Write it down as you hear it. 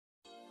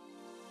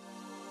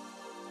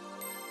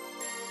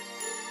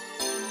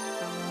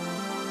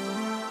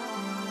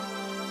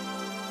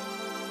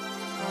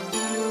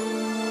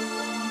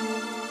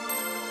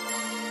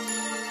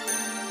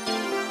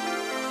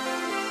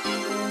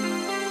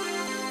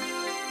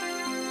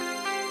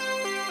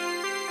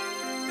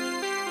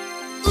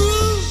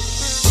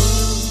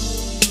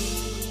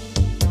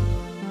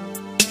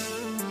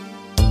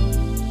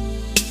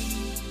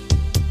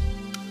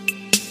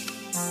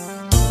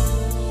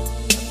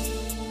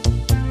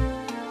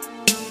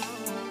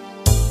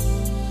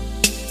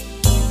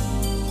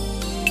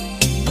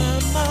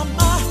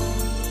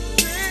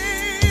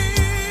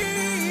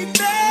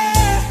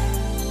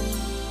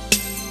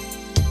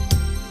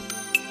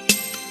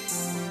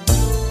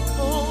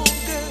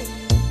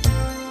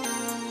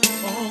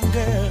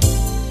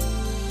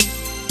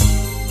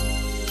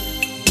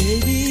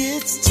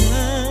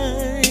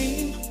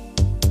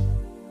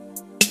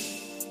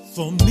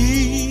for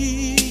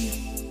me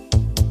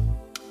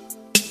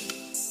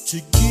to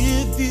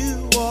give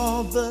you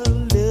all the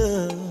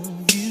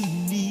love you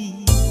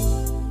need.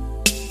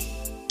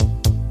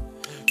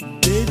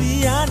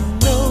 Baby, I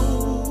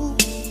know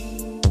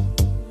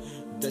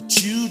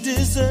that you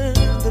deserve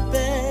the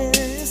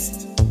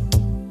best,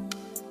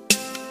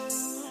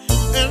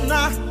 and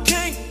I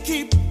can't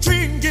keep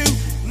treating you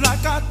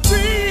like I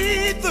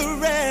treat the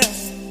rest.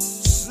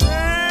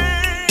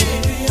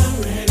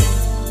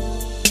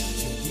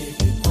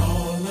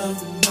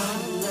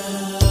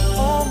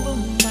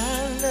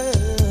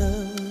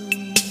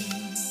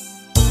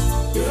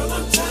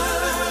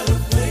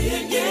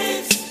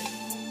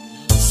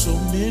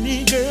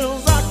 Many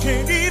girls I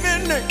can't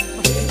even name.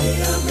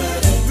 Baby, I'm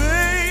ready.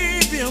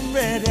 Baby, I'm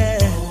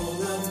ready.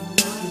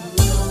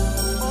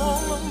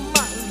 All of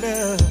my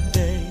love,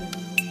 baby.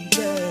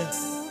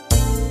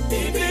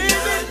 Baby,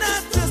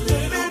 not just a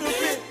little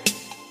bit.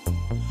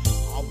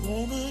 I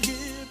wanna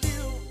give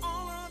you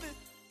all of it.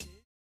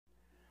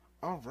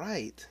 All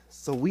right,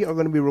 so we are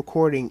going to be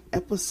recording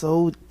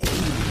episode 80.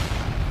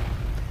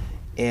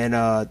 And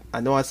I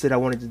know I said I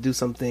wanted to do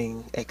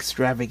something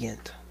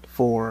extravagant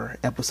for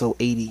episode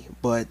 80,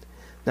 but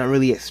not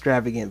really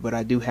extravagant, but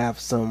I do have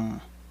some.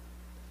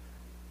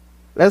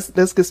 Let's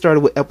get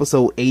started with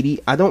episode 80.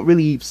 I don't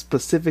really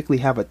specifically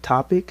have a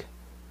topic,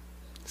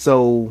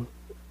 so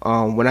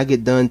when I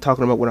get done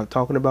talking about what I'm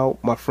talking about,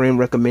 my friend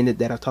recommended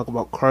that I talk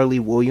about Carly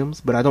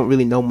Williams, but I don't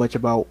really know much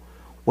about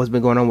what's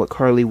been going on with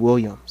Carly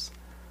Williams.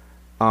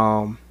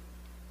 I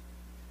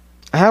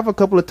have a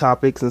couple of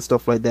topics and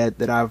stuff like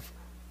that I've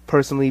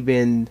personally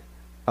been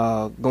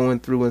going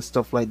through and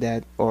stuff like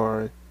that,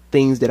 or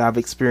things that I've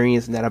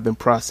experienced and that I've been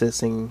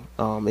processing,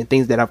 and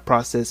things that I've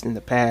processed in the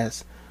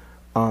past,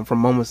 from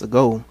moments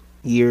ago,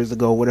 years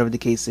ago, whatever the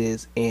case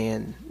is.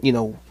 And, you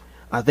know,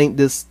 I think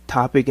this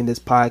topic in this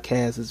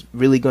podcast is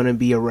really going to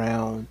be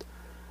around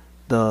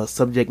the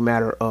subject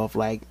matter of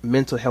like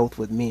mental health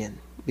with men,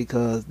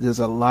 because there's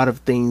a lot of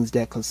things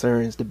that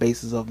concerns the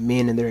basis of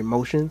men and their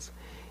emotions,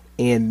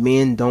 and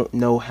men don't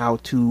know how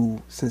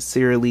to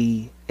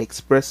sincerely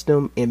express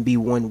them and be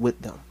one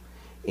with them.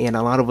 And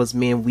a lot of us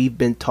men, we've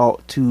been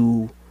taught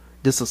to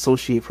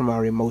disassociate from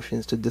our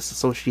emotions, to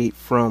disassociate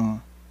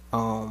from,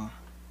 from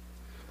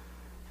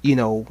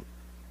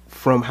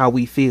how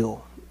we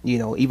feel. You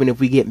know, even if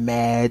we get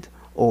mad,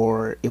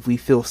 or if we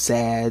feel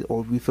sad,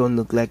 or if we feel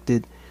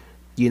neglected,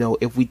 you know,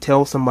 if we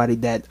tell somebody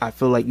that I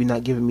feel like you're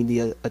not giving me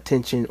the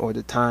attention or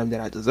the time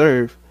that I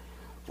deserve,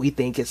 we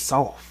think it's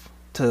soft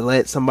to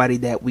let somebody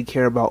that we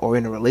care about or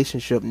in a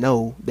relationship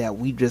know that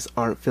we just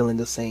aren't feeling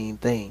the same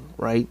thing,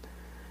 right?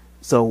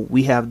 So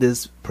we have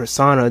this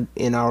persona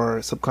in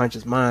our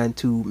subconscious mind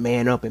to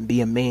man up and be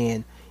a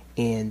man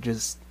and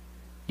just,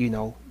 you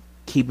know,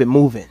 keep it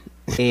moving.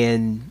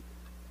 And,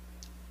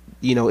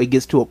 you know, it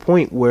gets to a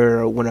point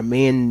where when a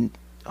man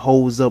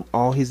holds up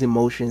all his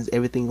emotions,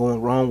 everything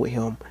going wrong with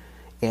him,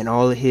 and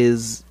all of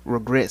his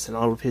regrets and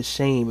all of his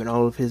shame and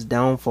all of his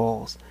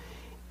downfalls,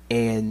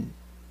 and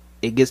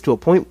it gets to a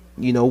point,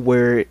 you know,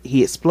 where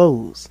he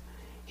explodes.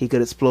 He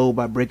could explode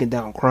by breaking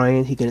down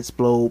crying. He can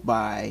explode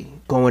by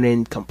going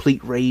in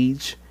complete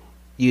rage,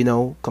 you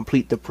know,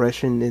 complete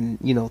depression, and,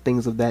 you know,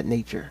 things of that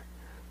nature.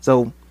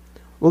 So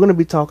we're going to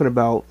be talking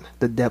about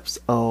the depths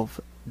of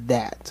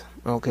that.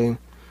 Okay.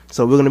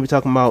 So we're going to be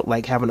talking about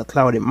like having a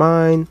clouded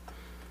mind.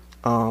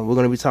 We're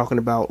going to be talking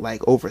about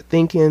like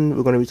overthinking.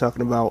 We're going to be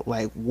talking about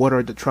like what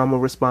are the trauma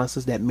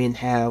responses that men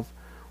have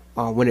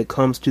when it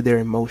comes to their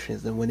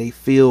emotions, and when they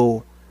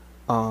feel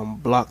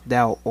blocked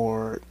out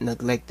or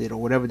neglected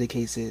or whatever the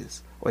case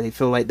is, or they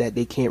feel like that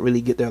they can't really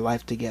get their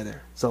life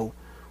together. So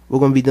we're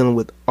going to be dealing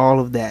with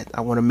all of that.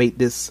 I want to make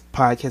this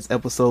podcast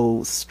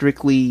episode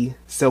strictly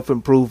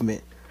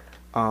self-improvement.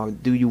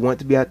 Do you want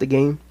to be out the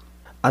game?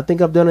 I think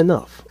I've done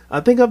enough. I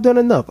think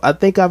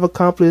I've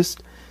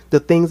accomplished the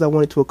things I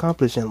wanted to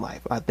accomplish in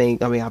life. I've been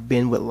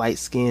with light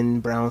skin,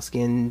 brown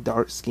skin,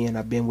 dark skin.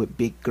 I've been with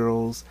big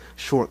girls,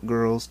 short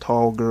girls,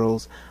 tall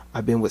girls.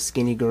 I've been with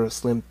skinny girls,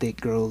 slim, thick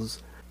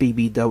girls,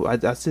 BBW.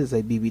 I should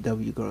say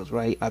BBW girls,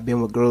 right? I've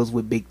been with girls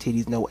with big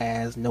titties, no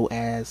ass,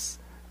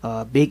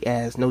 big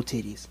ass, no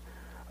titties.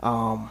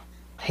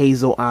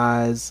 Hazel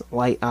eyes,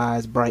 light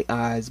eyes, bright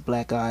eyes,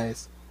 black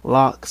eyes,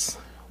 locks,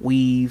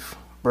 weave,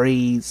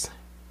 braids,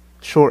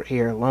 short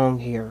hair, long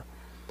hair.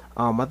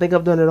 I think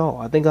I've done it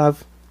all.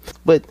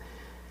 But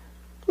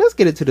let's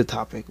get into the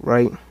topic,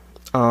 right?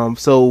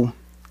 So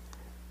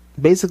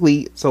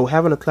basically,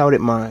 having a clouded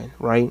mind,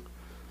 right?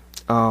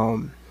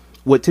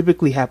 What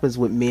typically happens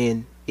with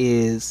men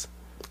is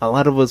a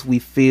lot of us, we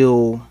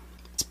feel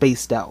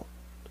spaced out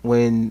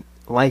when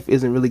life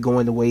isn't really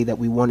going the way that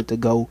we want it to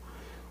go.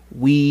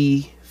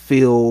 We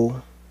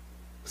feel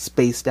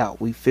spaced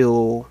out. We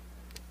feel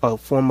a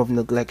form of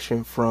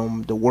neglection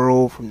from the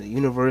world, from the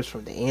universe,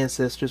 from the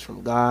ancestors,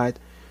 from God,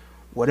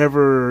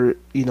 whatever,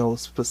 you know,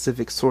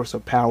 specific source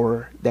of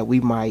power that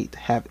we might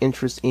have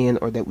interest in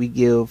or that we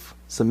give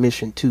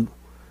submission to.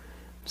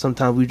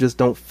 Sometimes we just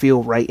don't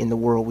feel right in the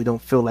world. We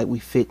don't feel like we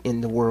fit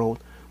in the world.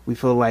 We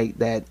feel like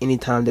that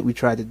anytime that we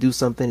try to do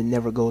something, it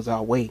never goes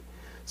our way.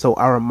 So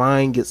our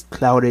mind gets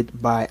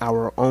clouded by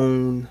our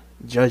own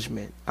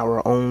judgment,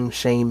 our own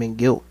shame and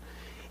guilt.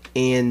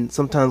 And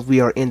sometimes we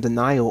are in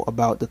denial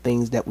about the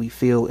things that we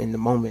feel in the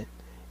moment.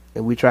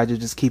 And we try to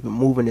just keep it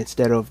moving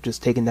instead of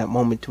just taking that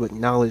moment to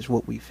acknowledge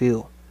what we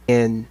feel.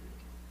 And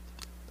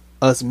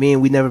us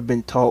men, we never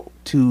been taught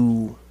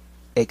to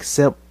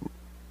accept,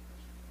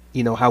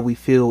 how we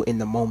feel in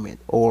the moment,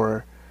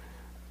 or,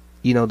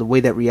 the way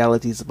that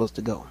reality is supposed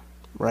to go,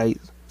 right?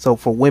 So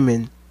for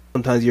women,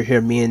 sometimes you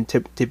hear men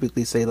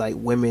typically say, like,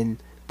 women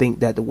think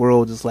that the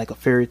world is like a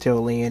fairy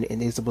tale land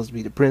and they're supposed to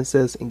be the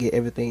princess and get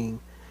everything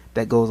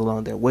that goes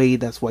along their way.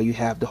 That's why you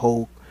have the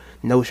whole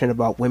notion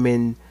about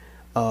women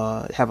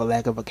have a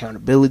lack of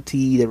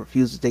accountability. They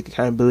refuse to take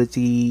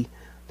accountability.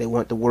 They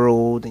want the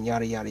world and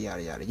yada, yada,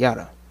 yada, yada,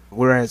 yada.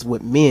 Whereas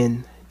with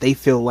men, they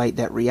feel like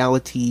that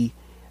reality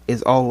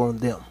is all on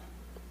them.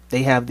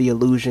 They have the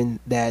illusion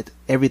that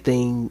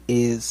everything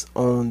is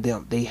on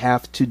them. They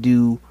have to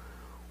do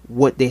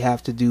what they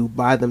have to do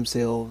by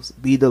themselves,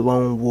 be the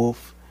lone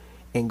wolf,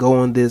 and go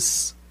on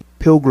this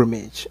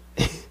pilgrimage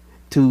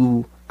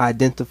to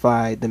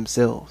identify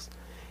themselves.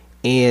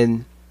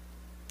 And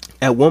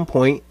at one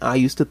point, I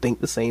used to think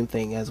the same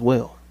thing as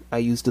well. I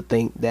used to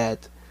think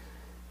that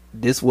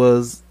this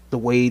was the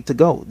way to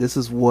go. This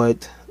is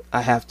what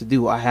I have to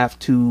do. I have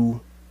to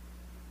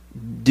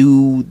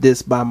do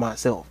this by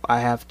myself. I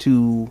have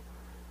to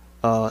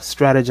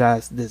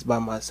strategize this by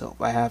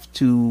myself. I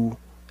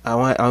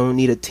don't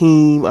need a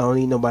team. I don't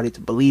need nobody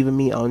to believe in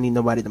me. I don't need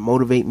nobody to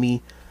motivate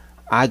me.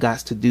 I got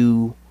to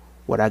do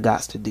what I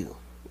got to do,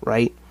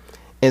 right?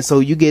 And so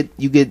you get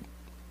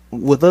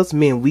with us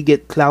men, we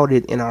get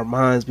clouded in our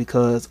minds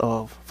because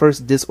of,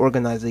 first,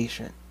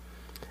 disorganization.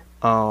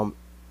 An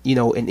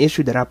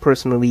issue that I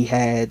personally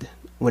had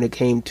when it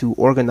came to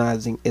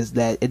organizing is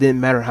that it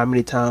didn't matter how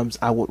many times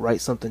I would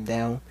write something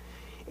down.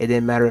 It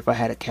didn't matter if I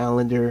had a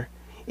calendar,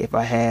 if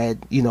I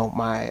had,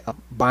 my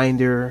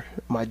binder,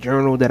 my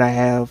journal that I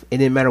have. It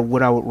didn't matter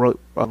what I would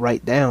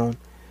write down.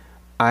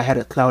 I had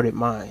a clouded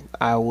mind.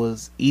 I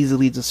was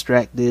easily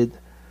distracted.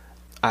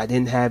 I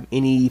didn't have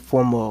any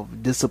form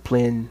of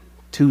discipline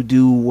to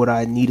do what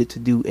I needed to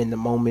do in the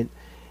moment.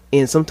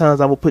 And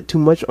sometimes I would put too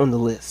much on the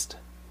list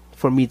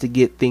for me to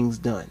get things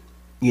done,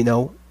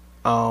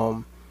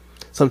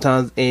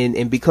 sometimes,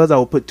 and because I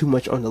would put too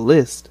much on the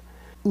list,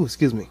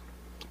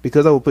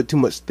 because I would put too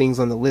much things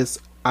on the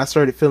list, I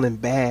started feeling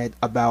bad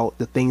about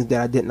the things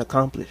that I didn't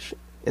accomplish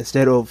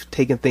instead of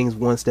taking things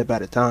one step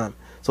at a time.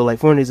 So, like,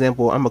 for an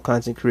example, I'm a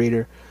content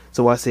creator.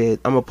 So I said,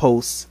 I'm going to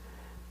post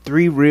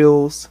 3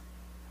 reels,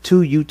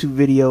 2 YouTube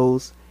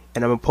videos,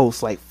 and I'm going to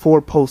post like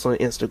 4 posts on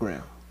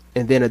Instagram.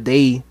 And then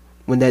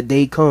when that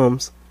day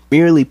comes,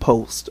 merely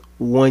post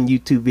 1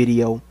 YouTube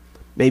video,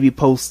 maybe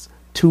post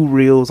 2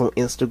 reels on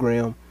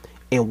Instagram,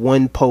 and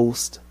 1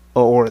 post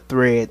or a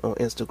thread on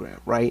Instagram,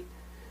 right?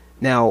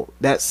 Now,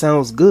 that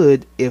sounds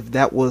good if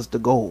that was the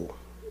goal,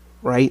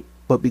 right?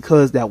 But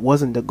because that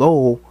wasn't the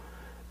goal,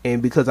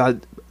 and because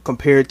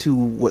compared to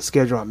what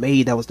schedule I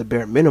made, that was the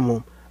bare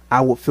minimum,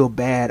 I would feel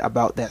bad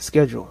about that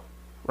schedule,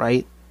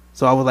 right?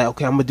 So I was like,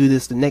 okay, I'm going to do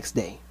this the next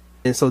day.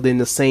 And so then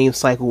the same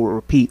cycle will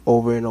repeat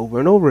over and over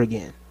and over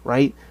again,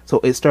 right? So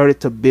it started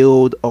to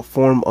build a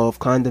form of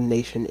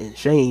condemnation and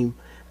shame,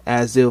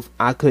 as if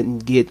I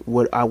couldn't get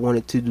what I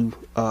wanted to do.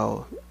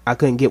 I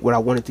couldn't get what I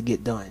wanted to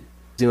get done.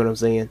 See what I'm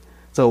saying?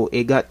 So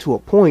it got to a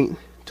point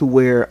to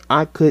where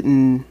I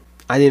didn't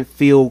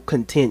feel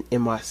content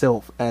in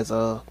myself as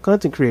a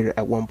content creator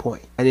at one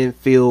point. I didn't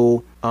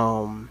feel,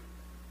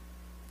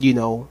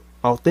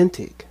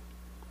 authentic,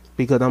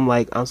 because I'm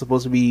like, I'm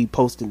supposed to be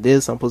posting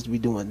this, I'm supposed to be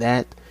doing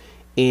that.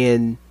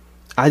 And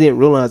I didn't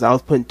realize I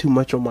was putting too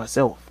much on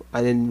myself.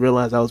 I didn't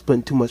realize I was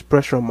putting too much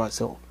pressure on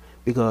myself,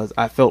 because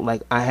I felt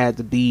like I had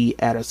to be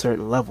at a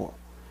certain level.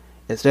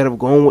 Instead of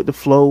going with the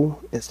flow,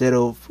 instead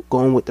of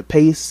going with the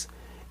pace,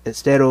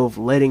 instead of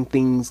letting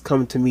things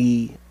come to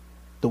me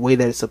the way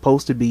that it's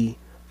supposed to be,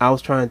 I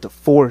was trying to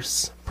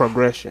force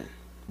progression.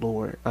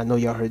 Lord, I know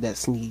y'all heard that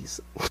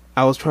sneeze.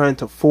 I was trying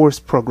to force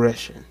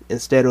progression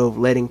instead of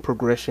letting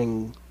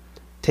progression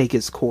take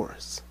its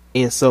course.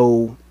 And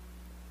so,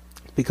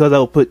 because I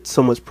would put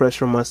so much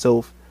pressure on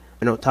myself,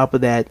 and on top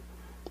of that,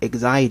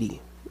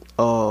 anxiety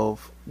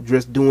of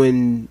just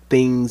doing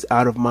things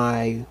out of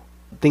my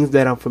things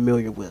that I'm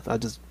familiar with. I'll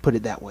just put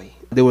it that way.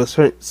 There were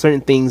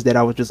certain things that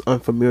I was just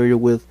unfamiliar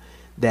with,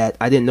 that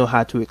I didn't know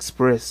how to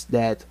express,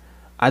 that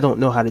I don't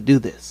know how to do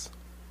this.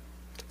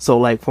 So,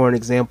 like, for an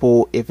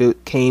example, if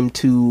it came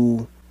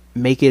to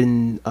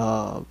making,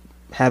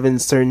 having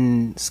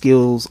certain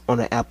skills on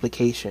an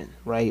application,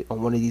 right,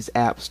 on one of these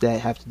apps that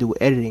have to do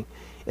with editing,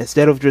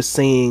 instead of just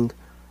saying,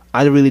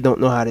 I really don't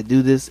know how to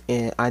do this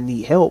and I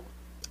need help,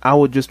 I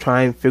would just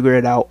try and figure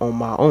it out on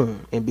my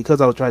own. And because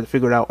I was trying to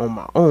figure it out on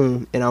my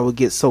own, and I would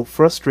get so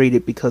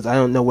frustrated because I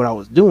don't know what I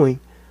was doing,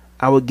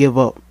 I would give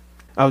up.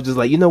 I was just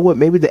like, you know what,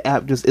 maybe the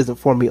app just isn't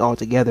for me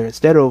altogether.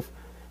 Instead of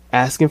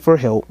asking for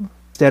help,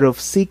 instead of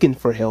seeking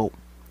for help,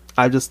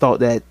 I just thought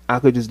that I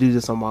could just do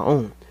this on my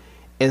own.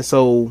 And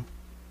so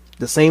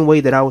the same way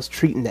that I was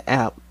treating the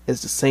app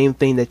is the same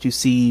thing that you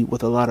see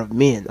with a lot of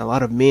men. A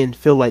lot of men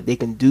feel like they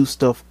can do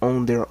stuff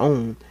on their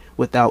own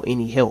without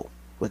any help,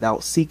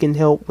 without seeking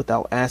help,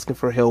 without asking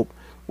for help,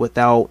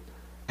 without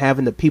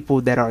having the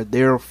people that are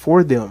there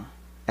for them,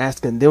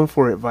 asking them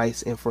for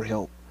advice and for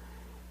help.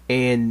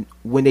 And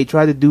when they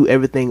try to do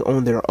everything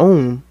on their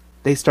own,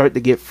 they start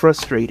to get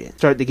frustrated.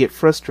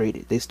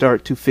 They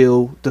start to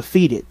feel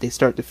defeated. They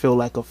start to feel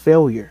like a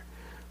failure.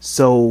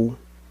 So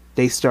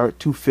they start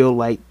to feel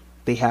like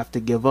they have to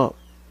give up.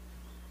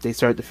 They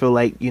start to feel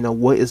like,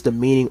 what is the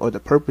meaning or the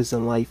purpose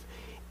in life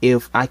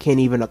if I can't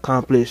even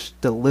accomplish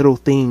the little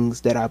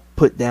things that I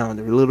put down,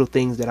 the little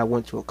things that I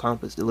want to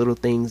accomplish, the little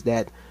things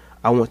that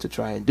I want to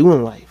try and do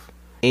in life.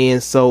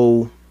 And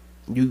so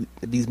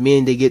these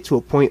men, they get to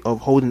a point of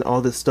holding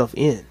all this stuff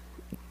in,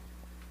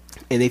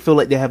 and they feel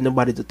like they have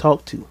nobody to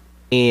talk to.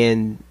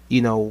 And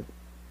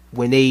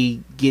when they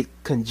get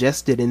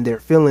congested in their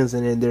feelings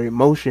and in their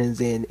emotions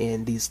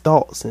and these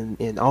thoughts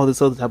and all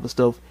this other type of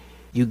stuff,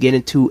 you get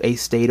into a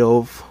state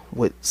of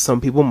what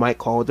some people might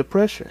call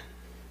depression,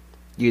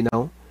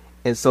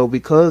 And so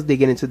because they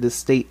get into this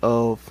state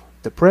of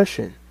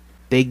depression,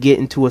 they get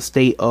into a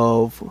state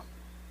of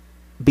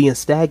being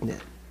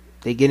stagnant.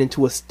 They get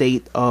into a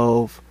state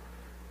of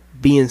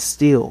being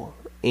still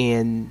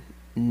and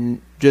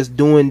just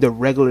doing the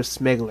regular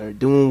smuggler,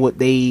 doing what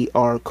they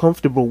are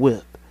comfortable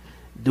with,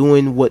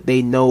 doing what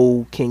they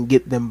know can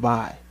get them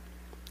by,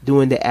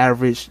 doing the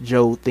average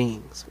Joe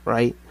things,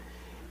 right?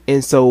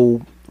 And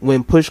so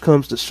when push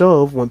comes to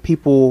shove, when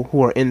people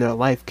who are in their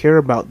life care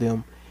about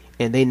them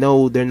and they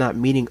know they're not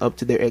meeting up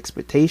to their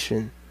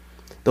expectation,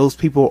 those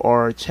people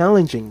are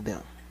challenging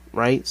them,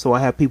 right? So I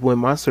have people in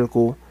my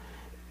circle,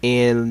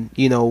 and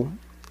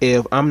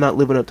if I'm not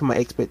living up to my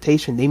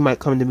expectation, they might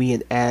come to me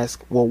and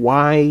ask, well,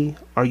 why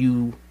are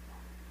you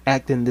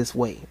acting this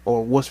way,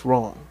 or what's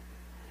wrong?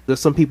 There's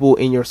some people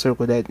in your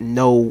circle that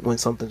know when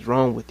something's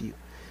wrong with you.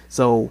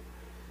 So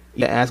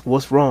you ask,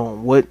 what's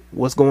wrong?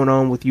 What's going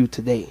on with you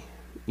today?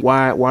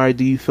 Why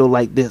do you feel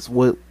like this?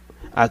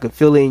 I can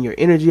feel it in your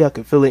energy. I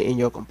can feel it in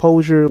your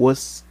composure.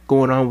 What's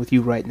going on with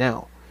you right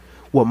now?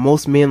 What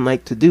most men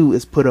like to do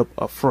is put up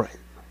a front,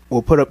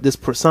 or put up this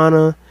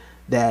persona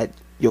that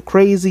you're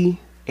crazy,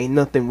 ain't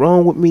nothing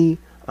wrong with me,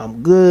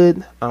 I'm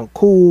good, I'm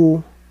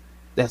cool,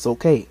 that's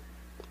okay,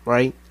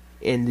 right?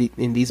 And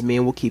these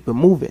men will keep it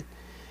moving.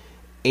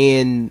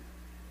 And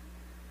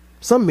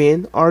some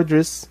men are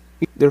just,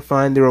 they're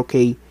fine, they're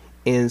okay,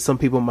 and some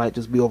people might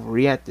just be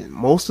overreacting.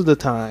 Most of the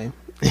time,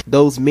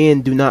 those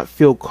men do not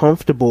feel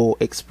comfortable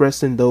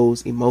expressing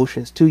those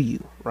emotions to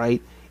you,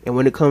 right? And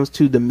when it comes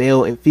to the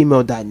male and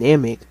female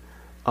dynamic,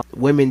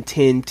 women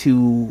tend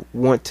to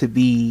want to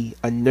be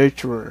a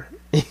nurturer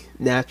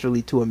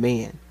naturally to a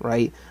man,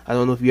 right? I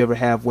don't know if you ever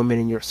have women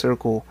in your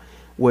circle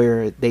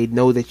where they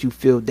know that you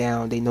feel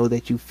down, they know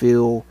that you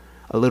feel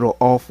a little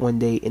off one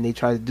day, and they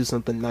try to do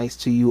something nice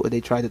to you, or they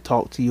try to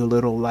talk to you a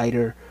little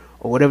lighter,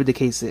 or whatever the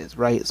case is,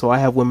 right? So I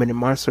have women in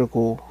my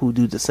circle who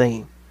do the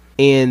same.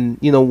 And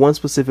one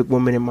specific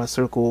woman in my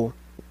circle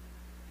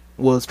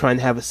was trying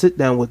to have a sit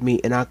down with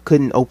me, and I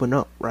couldn't open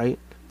up, right?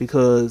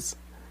 Because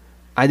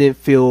I didn't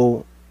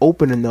feel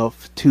open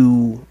enough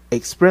to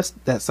express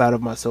that side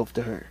of myself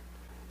to her.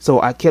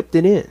 So I kept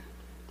it in.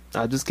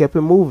 I just kept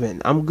it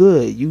moving. I'm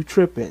good. You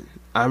tripping.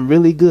 I'm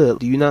really good.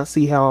 Do you not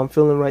see how I'm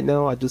feeling right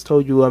now? I just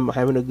told you I'm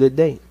having a good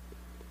day,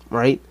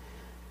 right?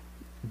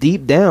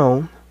 Deep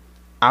down,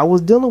 I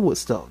was dealing with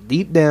stuff.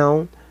 Deep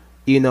down,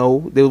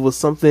 there was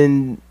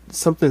something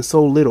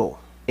so little.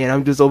 And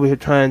I'm just over here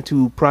trying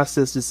to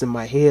process this in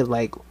my head,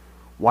 like,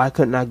 why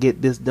couldn't I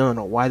get this done?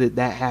 Or why did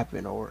that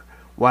happen? Or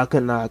why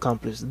couldn't I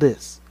accomplish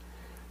this?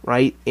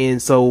 Right?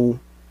 And so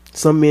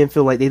some men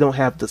feel like they don't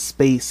have the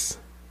space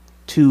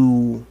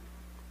to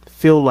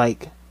feel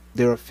like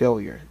they're a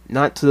failure,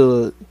 not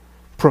to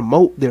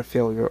promote their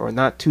failure, or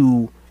not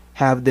to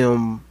have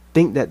them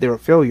think that they're a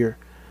failure,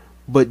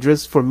 but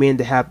just for men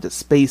to have the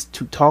space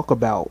to talk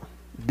about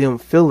them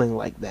feeling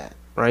like that,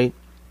 right?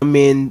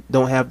 Men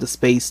don't have the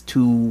space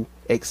to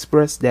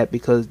express that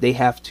because they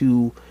have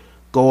to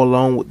go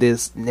along with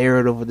this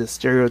narrative or this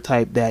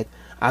stereotype that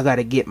I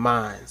gotta get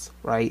mines,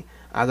 right?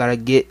 I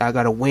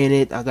gotta win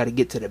it. I gotta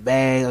get to the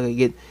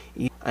bag.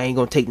 I ain't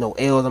gonna take no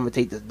L's. I'm gonna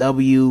take this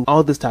W.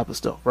 All this type of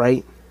stuff,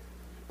 right?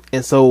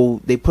 And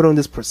so they put on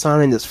this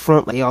persona in this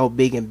front, like they all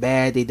big and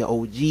bad. They the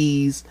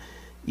OGs,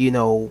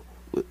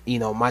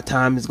 my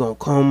time is gonna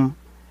come,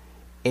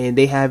 and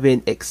they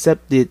haven't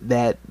accepted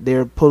that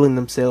they're pulling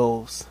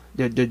themselves.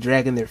 They're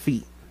dragging their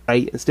feet,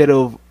 right? Instead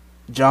of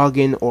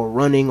jogging or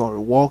running or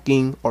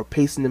walking or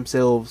pacing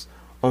themselves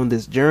on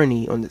this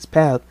journey, on this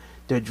path,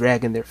 they're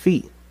dragging their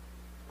feet.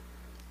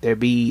 They're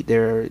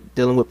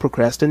dealing with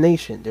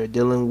procrastination. They're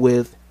dealing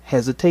with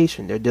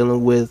hesitation. They're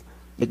dealing with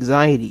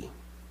anxiety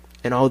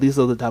and all these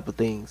other type of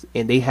things.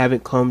 And they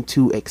haven't come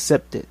to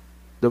accept it.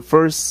 The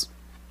first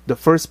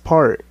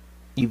part,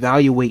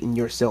 evaluating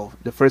yourself,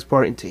 the first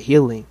part into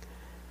healing,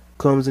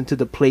 comes into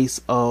the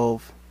place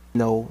of,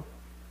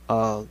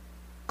 comes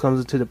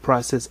into the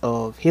process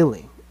of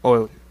healing.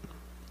 Or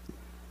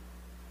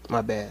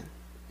My bad.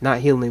 Not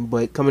healing,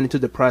 but coming into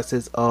the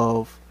process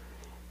of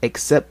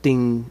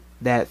accepting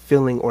that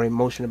feeling or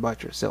emotion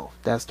about yourself.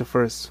 That's the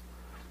first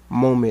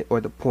moment or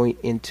the point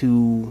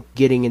into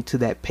getting into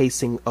that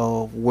pacing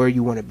of where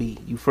you want to be.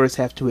 You first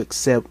have to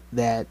accept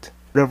that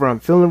whatever I'm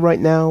feeling right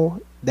now,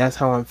 that's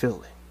how I'm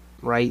feeling,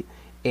 right?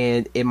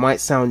 And it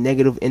might sound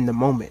negative in the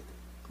moment,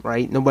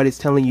 right? Nobody's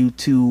telling you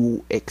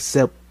to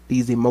accept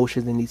these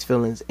emotions and these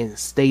feelings and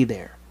stay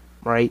there,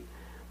 right?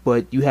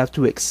 But you have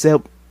to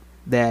accept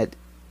that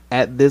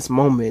at this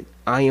moment,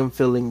 I am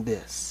feeling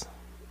this.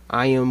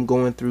 I am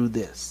going through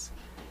this.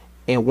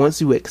 And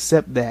once you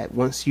accept that,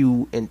 once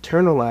you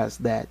internalize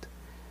that,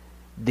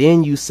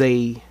 then you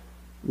say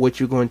what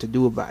you're going to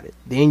do about it.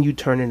 Then you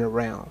turn it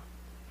around,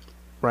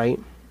 right?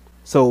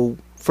 So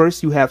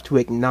first you have to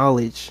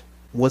acknowledge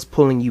what's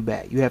pulling you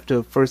back. You have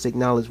to first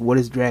acknowledge what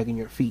is dragging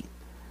your feet.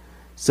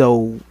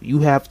 So you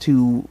have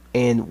to,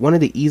 and one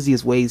of the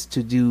easiest ways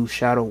to do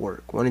shadow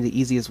work, one of the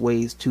easiest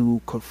ways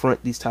to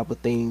confront these type of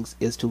things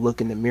is to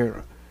look in the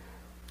mirror.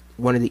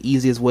 One of the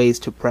easiest ways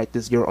to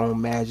practice your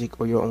own magic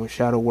or your own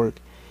shadow work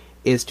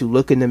is to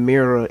look in the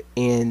mirror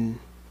and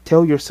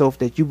tell yourself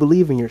that you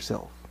believe in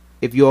yourself.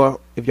 If y'all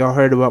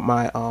heard about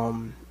my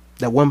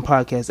that one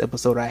podcast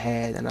episode I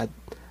had, and I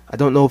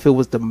don't know if it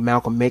was the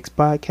Malcolm X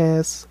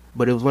podcast,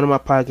 but it was one of my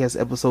podcast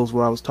episodes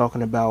where I was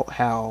talking about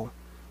how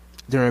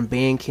during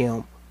band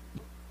camp,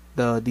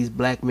 these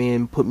black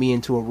men put me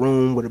into a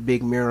room with a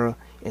big mirror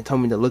and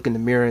told me to look in the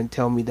mirror and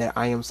tell me that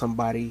I am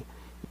somebody,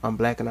 I'm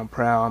black and I'm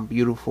proud, I'm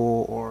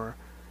beautiful, or,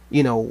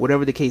 you know,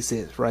 whatever the case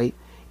is, right?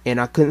 And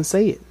I couldn't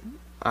say it.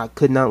 I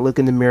could not look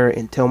in the mirror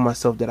and tell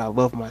myself that I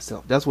love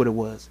myself. That's what it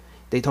was.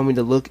 They told me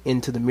to look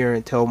into the mirror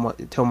and tell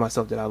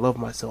myself that I love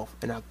myself,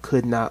 and I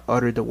could not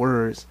utter the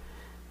words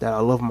that I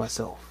love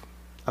myself.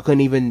 I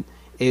couldn't even,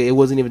 it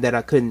wasn't even that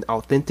I couldn't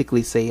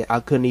authentically say it, I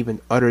couldn't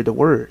even utter the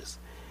words.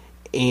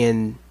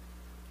 And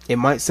it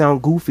might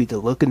sound goofy to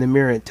look in the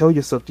mirror and tell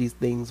yourself these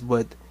things,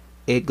 but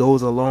it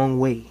goes a long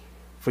way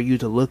for you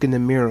to look in the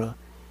mirror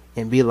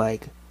and be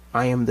like,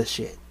 I am the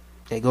shit.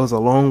 It goes a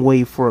long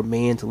way for a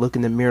man to look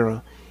in the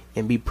mirror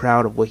and be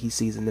proud of what he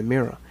sees in the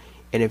mirror.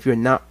 And if you're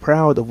not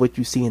proud of what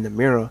you see in the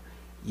mirror,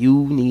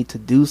 you need to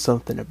do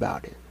something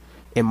about it.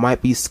 It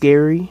might be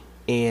scary,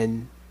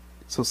 and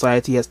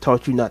society has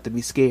taught you not to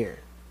be scared.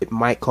 It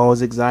might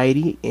cause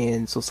anxiety,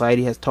 and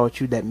society has taught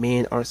you that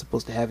men aren't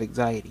supposed to have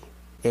anxiety.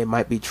 It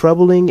might be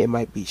troubling, it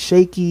might be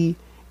shaky,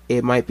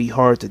 it might be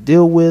hard to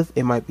deal with,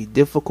 it might be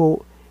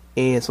difficult,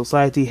 and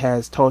society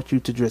has taught you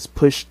to just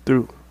push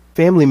through.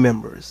 Family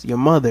members, your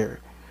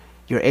mother,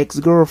 your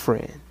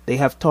ex-girlfriend, they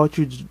have taught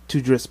you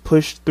to just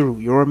push through.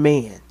 You're a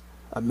man.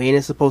 A man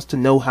is supposed to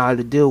know how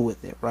to deal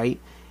with it, right?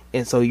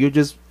 And so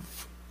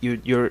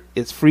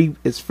it's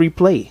free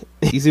play.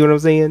 You see what I'm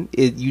saying?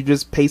 You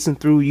just pacing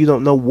through. You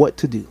don't know what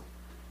to do.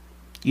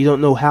 You don't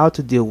know how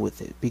to deal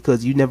with it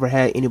because you never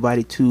had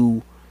anybody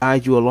to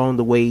guide you along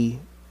the way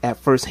at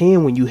first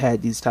hand when you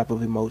had these type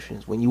of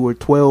emotions. When you were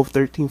 12,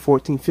 13,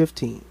 14,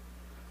 15.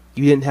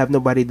 You didn't have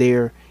nobody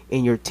there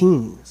in your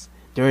teens,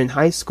 during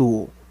high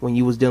school, when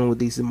you was dealing with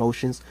these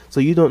emotions. So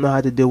you don't know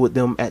how to deal with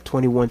them at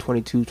 21,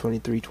 22,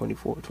 23,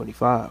 24,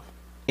 25.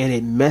 And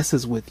it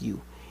messes with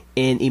you.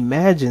 And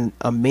imagine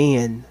a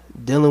man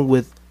dealing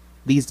with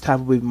these type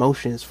of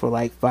emotions for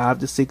like 5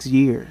 to 6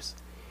 years.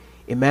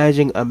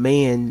 Imagine a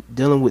man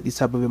dealing with these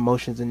type of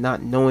emotions and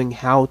not knowing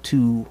how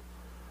to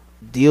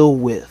deal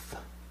with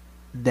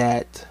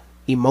that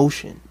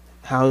emotion,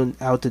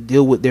 how to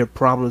deal with their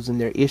problems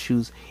and their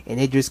issues, and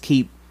they just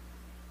keep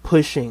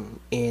pushing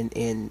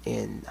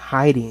and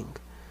hiding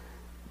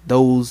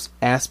those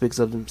aspects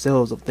of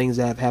themselves, of things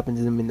that have happened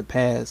to them in the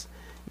past,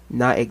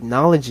 not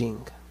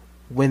acknowledging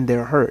when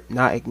they're hurt,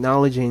 not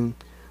acknowledging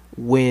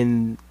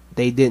when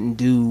they didn't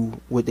do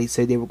what they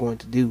said they were going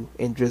to do,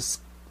 and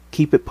just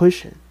keep it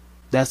pushing.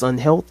 That's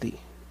unhealthy.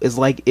 It's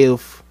like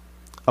if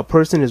a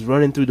person is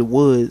running through the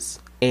woods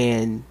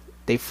and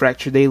they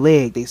fracture their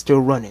leg, they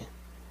still running.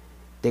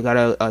 They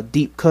got a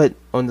deep cut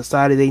on the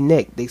side of their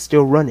neck, they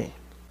still running.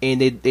 And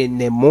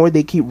the more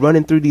they keep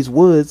running through these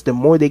woods, the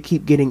more they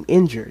keep getting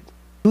injured.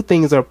 Two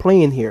things are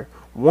playing here.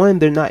 One,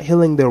 they're not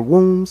healing their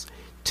wounds.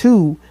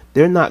 Two,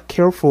 they're not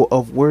careful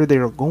of where they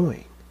are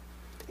going.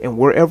 And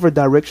wherever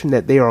direction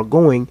that they are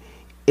going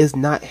is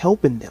not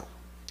helping them.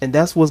 And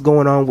that's what's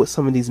going on with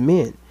some of these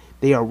men.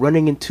 They are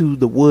running into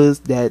the woods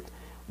that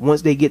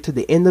once they get to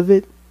the end of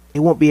it, they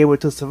won't be able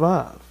to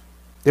survive.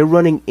 They're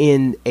running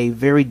in a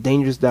very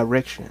dangerous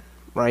direction,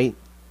 right?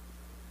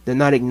 They're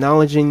not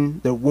acknowledging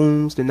their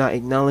wounds. They're not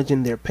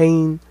acknowledging their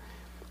pain.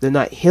 They're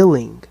not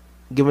healing,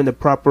 giving the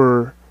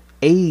proper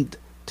aid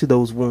to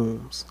those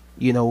wounds,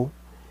 you know.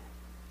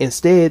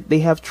 Instead, they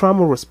have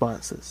trauma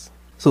responses.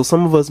 So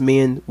some of us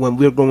men, when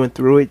we're going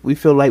through it, we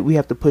feel like we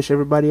have to push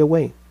everybody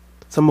away.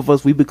 Some of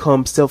us, we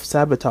become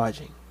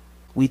self-sabotaging.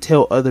 We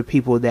tell other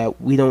people that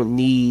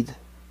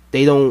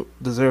they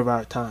don't deserve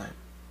our time.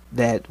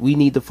 That we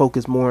need to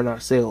focus more on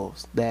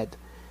ourselves. That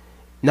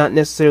not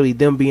necessarily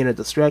them being a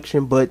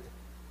distraction, but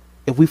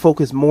if we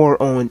focus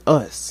more on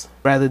us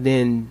rather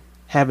than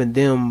having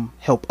them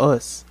help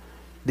us,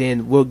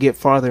 then we'll get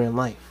farther in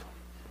life.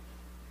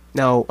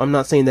 Now, I'm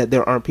not saying that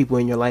there aren't people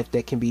in your life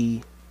that can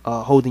be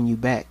holding you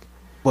back,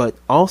 but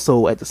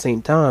also at the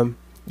same time,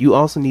 you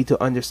also need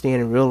to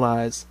understand and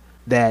realize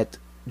that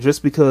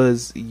just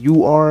because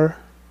you are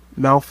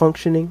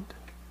malfunctioning,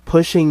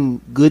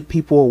 pushing good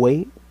people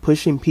away,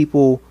 pushing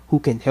people who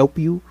can help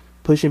you,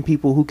 pushing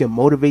people who can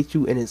motivate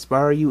you and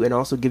inspire you and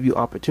also give you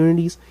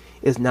opportunities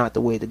is not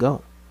the way to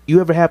go. You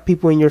ever have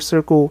people in your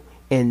circle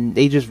and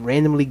they just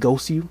randomly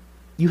ghost you?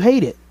 You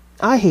hate it.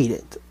 I hate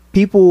it.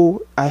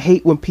 I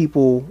hate when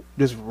people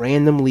just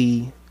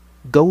randomly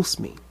ghost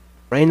me,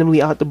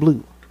 randomly out the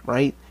blue,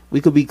 right?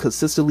 We could be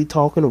consistently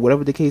talking or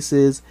whatever the case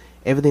is.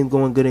 Everything's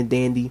going good and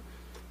dandy.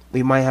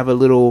 We might have a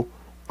little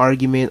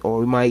argument or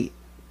we might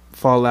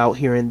fall out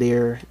here and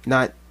there.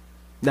 Not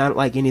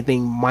like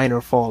anything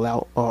minor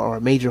fallout or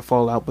major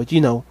fallout, but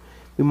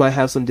we might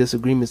have some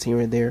disagreements here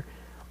and there.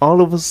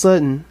 All of a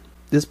sudden,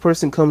 this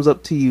person comes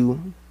up to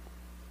you,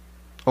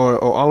 or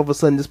all of a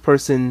sudden this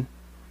person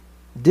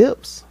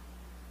dips.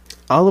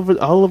 All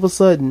of a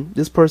sudden,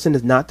 this person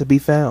is not to be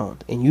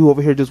found, and you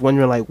over here just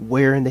wondering like,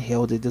 where in the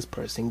hell did this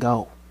person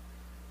go?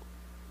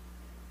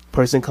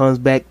 Person comes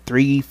back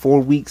 3,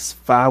 4 weeks,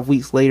 5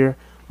 weeks later.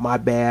 My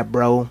bad,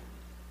 bro.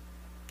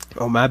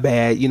 Or my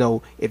bad.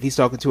 If he's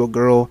talking to a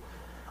girl,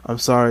 I'm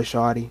sorry,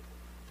 shawty.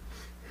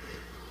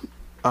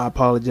 I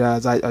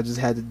apologize. I just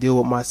had to deal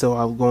with myself.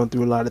 I was going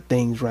through a lot of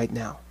things right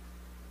now.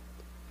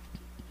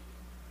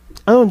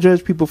 I don't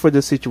judge people for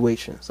their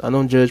situations. I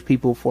don't judge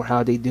people for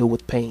how they deal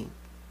with pain.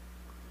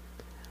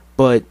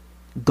 But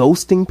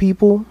ghosting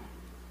people,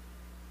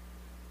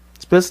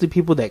 especially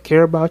people that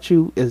care about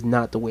you, is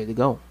not the way to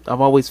go.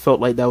 I've always felt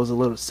like that was a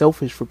little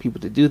selfish for people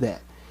to do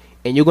that.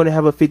 And you're going to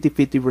have a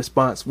 50-50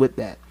 response with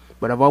that.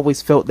 But I've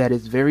always felt that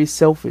it's very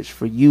selfish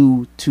for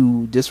you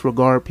to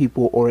disregard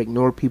people or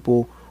ignore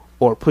people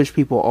or push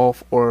people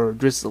off or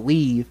just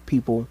leave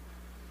people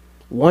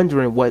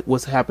wondering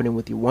what's happening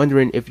with you,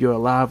 wondering if you're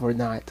alive or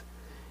not,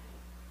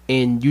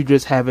 and you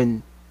just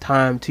having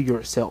time to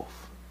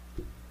yourself.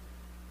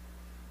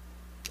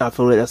 I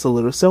feel like that's a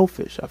little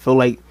selfish. I feel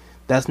like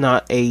that's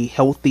not a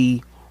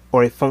healthy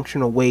or a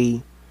functional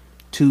way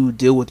to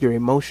deal with your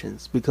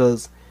emotions.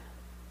 Because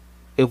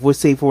if we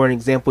say, for an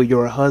example,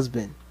 you're a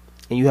husband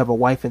and you have a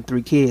wife and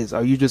 3 kids,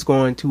 are you just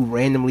going to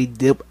randomly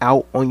dip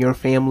out on your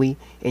family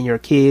and your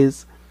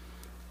kids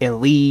and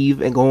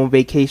leave and go on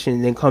vacation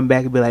and then come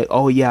back and be like,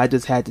 oh yeah, I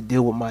just had to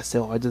deal with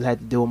myself. I just had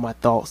to deal with my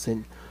thoughts?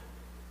 And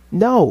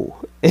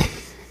no.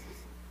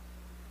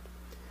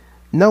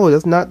 No,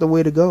 that's not the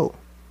way to go.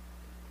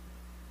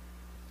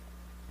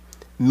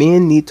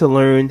 Men need to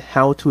learn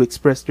how to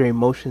express their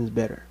emotions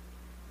better.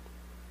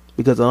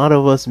 Because a lot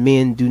of us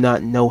men do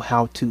not know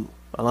how to.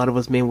 A lot of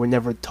us men were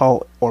never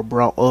taught or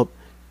brought up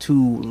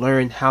to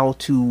learn how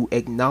to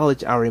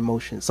acknowledge our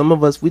emotions. Some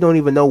of us, we don't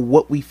even know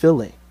what we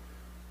feeling.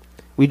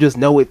 We just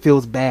know it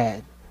feels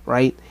bad,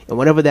 right? And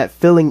whatever that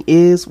feeling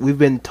is, we've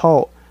been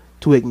taught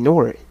to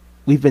ignore it.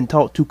 We've been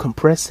taught to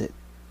compress it.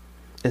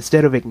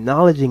 Instead of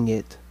acknowledging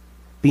it,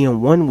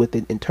 being one with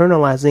it,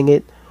 internalizing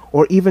it,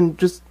 or even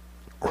just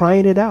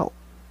crying it out.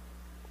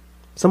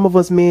 Some of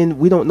us men,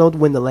 we don't know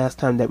when the last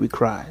time that we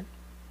cried.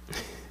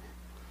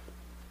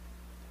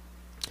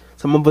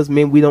 Some of us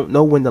men, we don't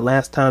know when the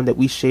last time that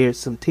we shared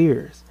some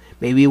tears.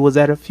 Maybe it was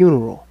at a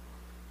funeral.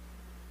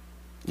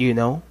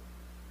 Maybe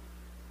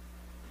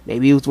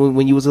it was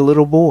when you was a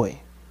little boy.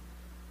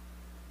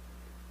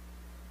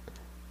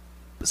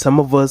 Some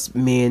of us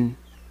men,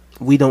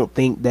 we don't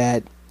think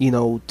that,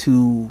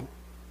 to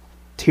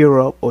tear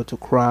up or to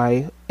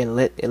cry and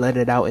let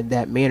it out in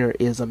that manner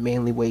is a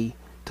manly way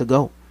to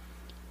go.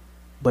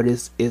 But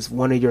it's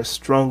one of your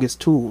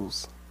strongest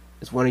tools.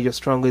 It's one of your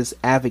strongest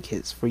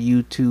advocates for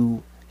you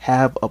to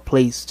have a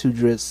place to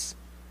just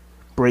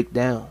break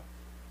down.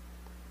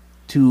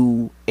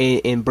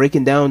 And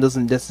breaking down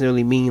doesn't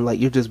necessarily mean like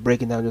you're just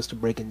breaking down just to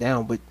breaking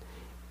down, but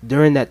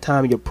during that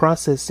time you're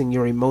processing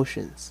your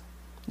emotions.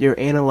 You're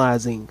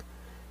analyzing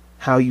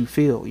how you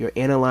feel. You're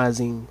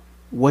analyzing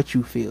what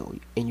you feel,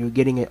 and you're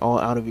getting it all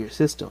out of your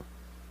system.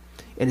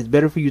 And it's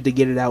better for you to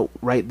get it out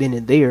right then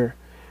and there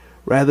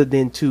rather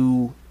than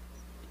to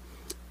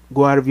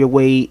go out of your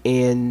way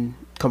and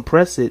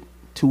compress it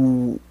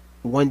to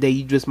one day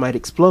you just might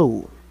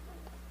explode.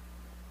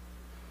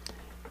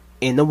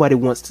 And nobody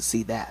wants to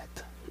see that.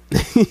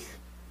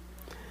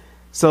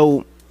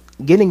 So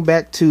getting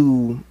back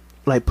to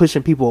like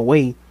pushing people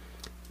away,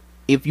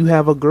 if you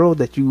have a girl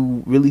that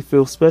you really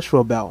feel special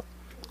about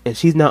and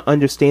she's not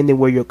understanding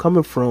where you're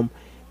coming from,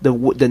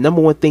 the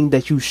number one thing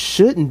that you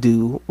shouldn't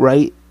do,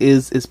 right,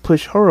 is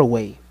push her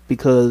away,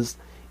 because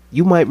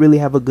you might really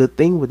have a good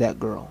thing with that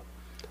girl.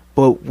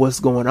 But what's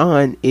going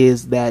on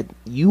is that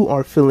you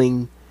are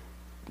feeling,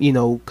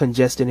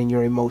 congested in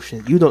your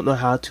emotions. You don't know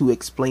how to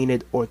explain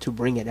it or to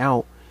bring it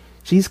out.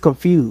 She's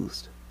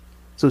confused.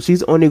 So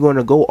she's only going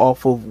to go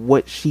off of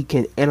what she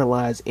can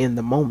analyze in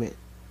the moment.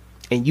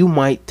 And you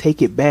might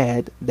take it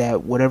bad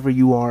that whatever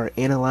you are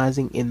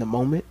analyzing in the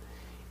moment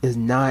is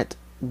not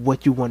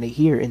what you want to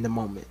hear in the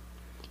moment.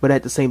 But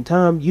at the same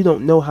time, you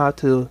don't know how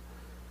to,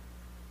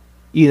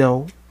 you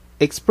know,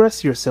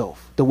 express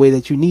yourself the way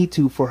that you need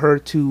to for her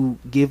to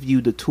give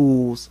you the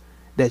tools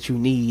that you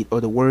need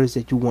or the words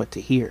that you want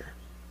to hear,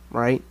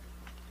 right?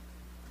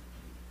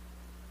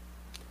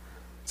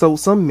 So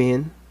some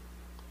men,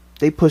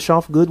 they push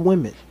off good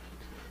women.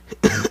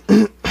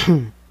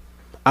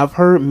 I've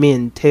heard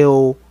men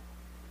tell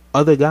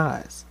other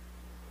guys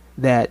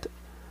that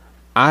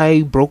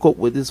I broke up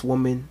with this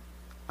woman,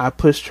 I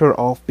pushed her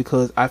off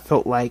because I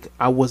felt like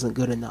I wasn't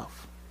good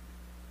enough.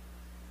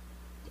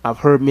 I've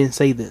heard men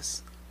say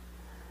this,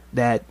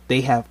 that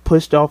they have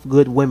pushed off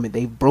good women.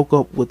 They broke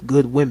up with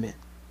good women.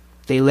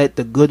 They let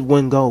the good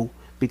one go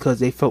because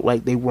they felt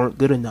like they weren't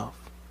good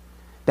enough.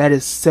 That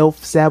is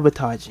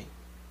self-sabotaging.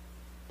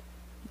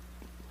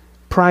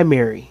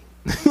 Primary,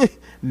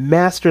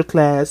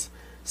 masterclass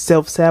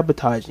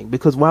self-sabotaging.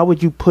 Because why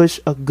would you push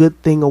a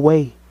good thing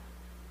away?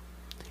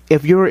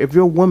 If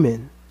your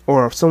woman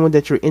or someone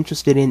that you're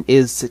interested in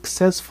is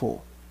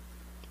successful,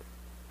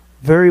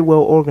 very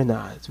well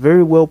organized,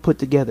 very well put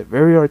together,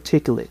 very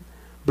articulate,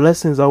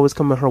 blessings always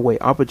coming her way,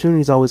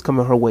 opportunities always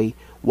coming her way,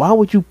 why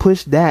would you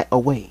push that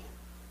away?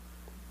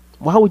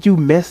 Why would you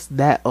mess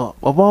that up?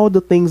 Of all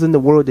the things in the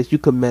world that you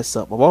could mess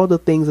up, of all the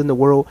things in the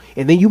world,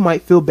 and then you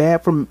might feel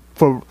bad for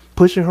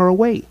pushing her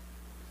away.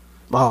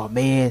 Oh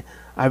man,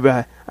 I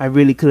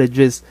really could have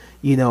just,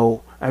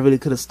 I really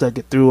could have stuck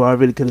it through. I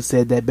really could have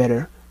said that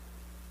better.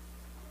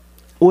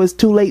 Well, it's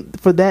too late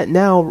for that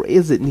now,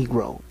 is it,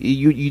 Negro?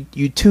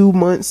 You 2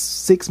 months,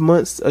 6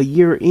 months, a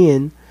year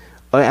in,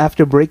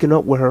 after breaking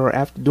up with her, or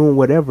after doing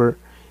whatever,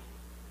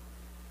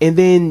 and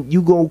then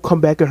you go come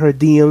back in her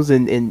DMs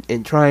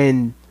and try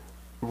and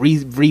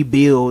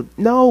rebuild.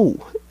 No.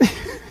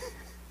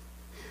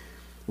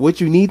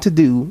 What you need to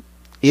do,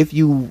 if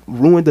you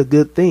ruined a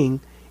good thing,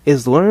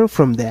 is learn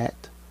from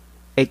that,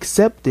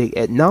 accept it,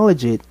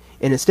 acknowledge it,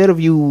 and instead of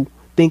you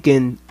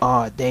thinking,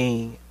 oh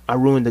dang, I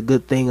ruined a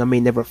good thing, I may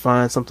never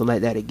find something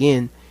like that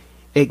again,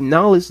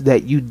 acknowledge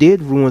that you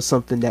did ruin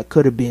something that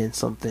could have been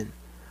something.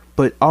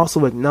 But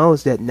also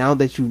acknowledge that now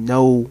that you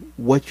know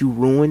what you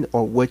ruined,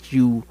 or what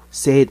you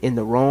said in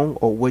the wrong,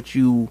 or what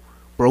you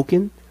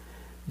broken,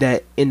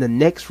 that in the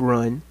next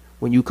run,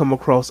 when you come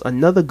across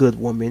another good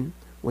woman,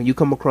 when you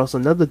come across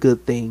another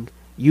good thing,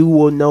 you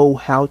will know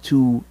how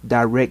to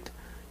direct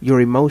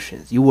your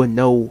emotions. You will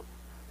know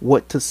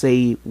what to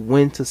say,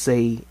 when to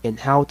say, and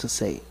how to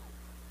say.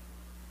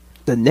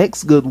 The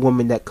next good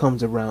woman that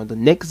comes around, the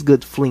next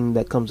good fling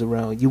that comes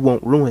around, you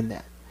won't ruin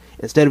that.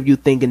 Instead of you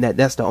thinking that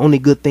that's the only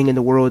good thing in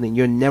the world and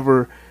you're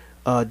never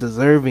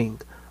deserving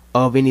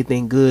of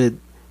anything good,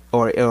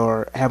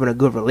 or having a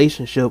good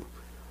relationship,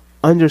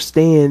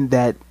 understand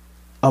that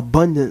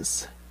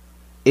abundance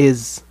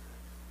is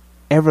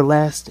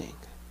everlasting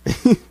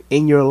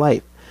in your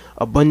life.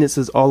 Abundance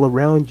is all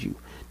around you.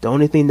 The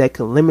only thing that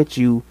can limit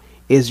you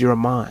is your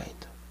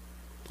mind,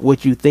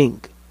 what you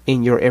think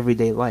in your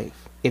everyday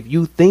life. If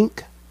you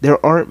think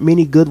there aren't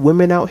many good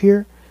women out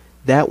here,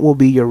 that will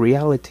be your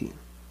reality.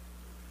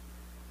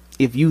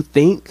 If you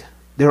think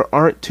there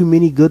aren't too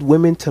many good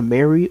women to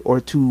marry or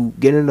to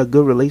get in a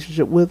good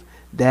relationship with,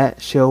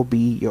 that shall be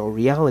your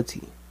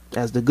reality.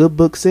 As the good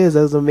book says,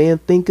 as a man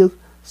thinketh,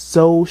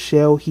 so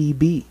shall he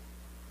be.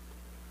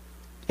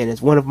 And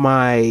it's one of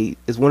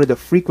the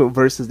frequent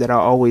verses that I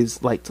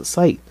always like to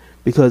cite,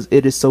 because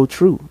it is so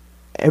true.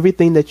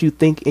 Everything that you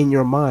think in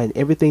your mind,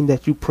 everything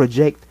that you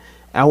project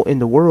out in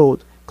the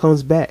world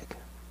comes back.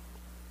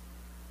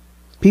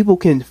 People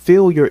can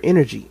feel your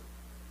energy.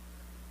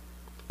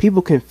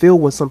 People can feel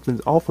when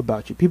something's off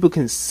about you. People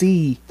can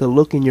see the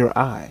look in your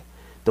eye,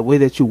 the way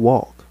that you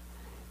walk,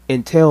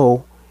 and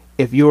tell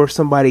if you're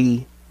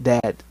somebody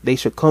that they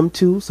should come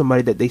to,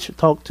 somebody that they should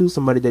talk to,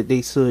 somebody that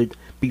they should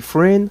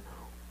befriend,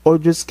 or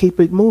just keep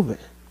it moving.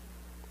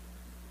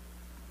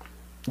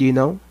 You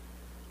know?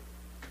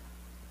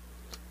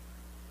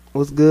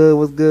 What's good?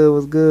 What's good?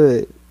 What's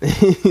good?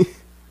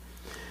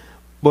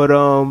 But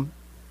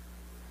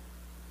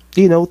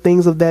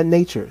things of that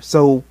nature.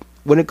 So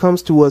when it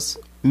comes to us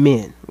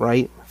men,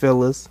 right,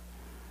 fellas,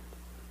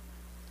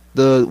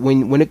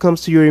 when it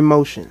comes to your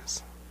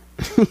emotions,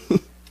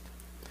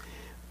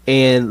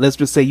 and let's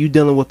just say you're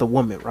dealing with a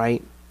woman,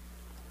 right,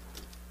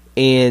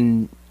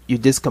 and you're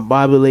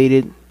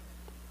discombobulated,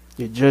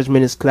 your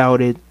judgment is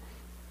clouded,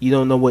 you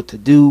don't know what to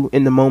do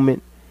in the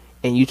moment,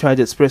 and you try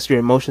to express your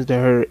emotions to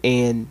her,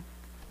 and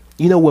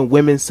when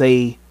women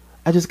say,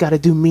 I just gotta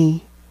do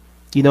me,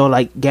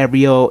 like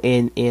Gabrielle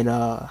in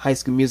High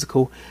School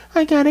Musical,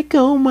 I gotta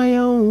go my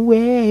own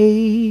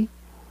way,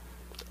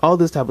 all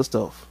this type of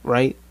stuff,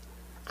 right?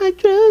 I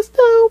just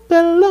don't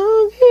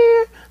belong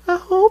here, I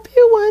hope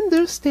you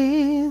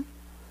understand.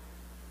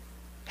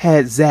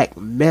 Had Zach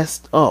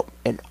messed up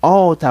in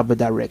all type of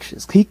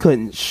directions. He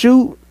couldn't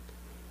shoot,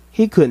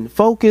 he couldn't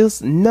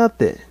focus,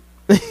 nothing.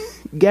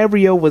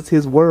 Gabrielle was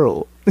his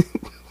world.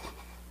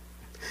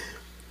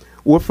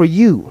 Well, for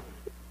you,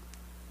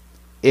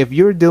 if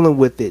you're dealing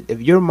with it,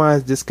 if your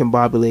mind's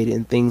discombobulated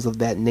and things of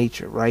that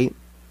nature, right?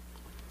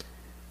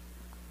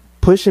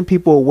 pushing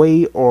people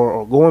away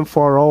or going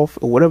far off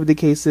or whatever the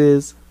case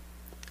is,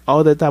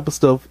 all that type of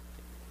stuff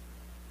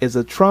is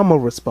a trauma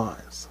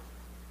response.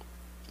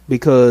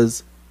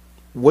 Because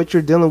what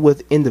you're dealing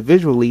with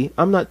individually,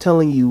 I'm not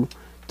telling you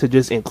to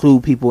just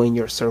include people in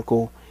your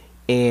circle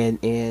and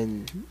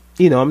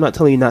I'm not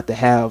telling you not to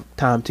have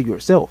time to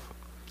yourself.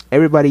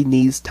 Everybody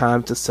needs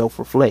time to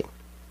self-reflect.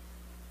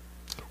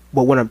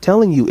 But what I'm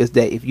telling you is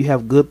that if you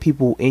have good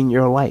people in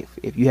your life,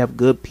 if you have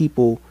good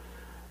people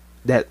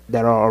that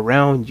are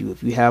around you,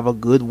 if you have a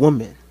good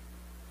woman,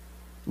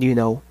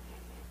 well,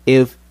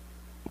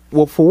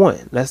 for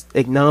one, let's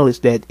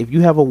acknowledge that if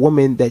you have a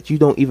woman that you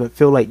don't even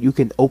feel like you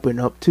can open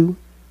up to,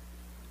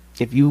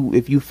 if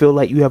you feel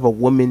like you have a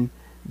woman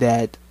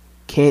that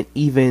can't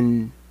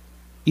even,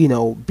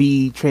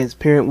 be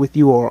transparent with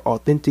you or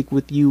authentic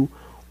with you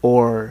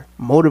or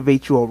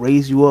motivate you or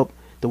raise you up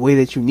the way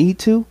that you need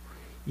to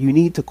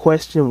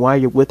question why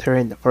you're with her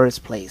in the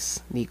first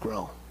place,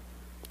 Negro.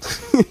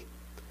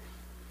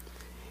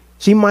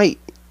 She might,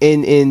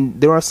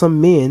 and there are some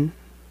men,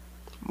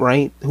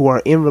 right, who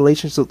are in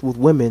relationships with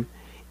women,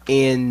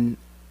 and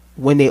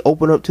when they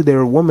open up to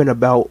their woman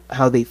about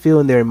how they feel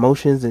and their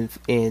emotions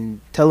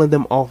and telling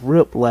them off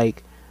rip,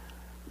 like,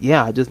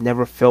 yeah, I just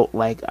never felt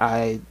like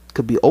I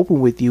could be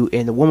open with you,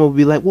 and the woman would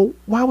be like, well,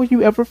 why would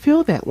you ever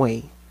feel that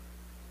way?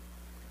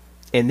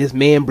 And this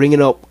man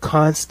bringing up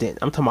I'm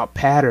talking about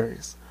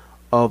patterns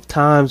of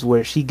times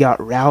where she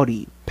got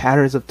rowdy,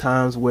 patterns of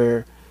times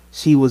where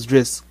she was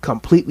just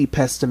completely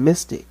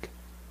pessimistic.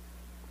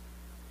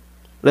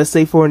 Let's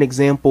say, for an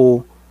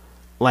example,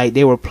 like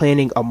they were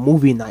planning a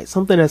movie night,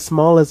 something as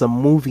small as a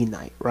movie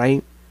night,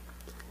 right?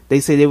 They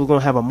say they were going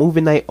to have a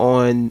movie night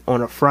on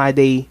a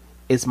Friday.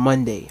 It's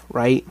Monday,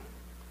 right?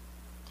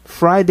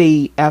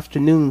 Friday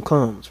afternoon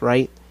comes,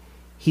 right?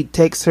 He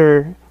texts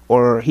her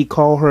or he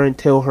call her and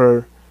tell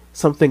her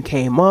something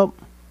came up.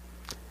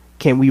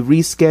 Can we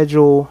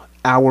reschedule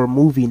our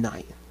movie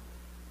night?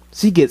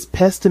 She gets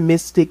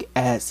pessimistic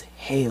as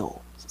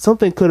hell.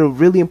 Something could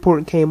have really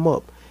important came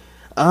up.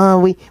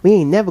 We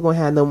ain't never gonna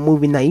have no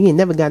movie night. You ain't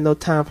never got no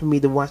time for me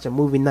to watch a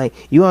movie night.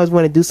 You always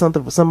want to do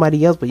something for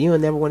somebody else, but you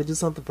don't never want to do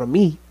something for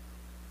me.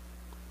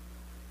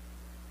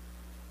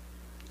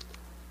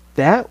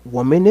 That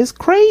woman is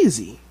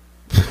crazy.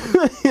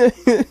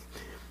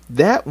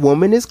 That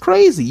woman is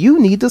crazy. You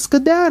need to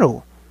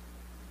skedaddle.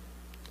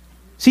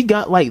 She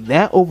got like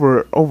that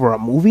over a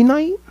movie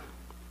night.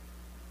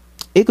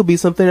 It could be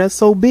something that's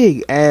so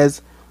big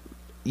as,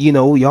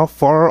 y'all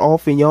far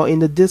off and y'all in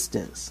the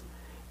distance.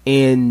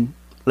 And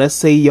let's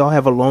say y'all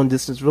have a long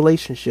distance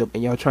relationship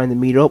and y'all trying to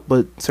meet up,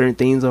 but certain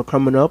things are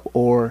coming up,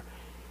 or,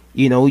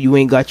 you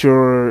ain't got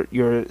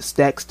your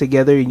stacks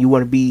together and you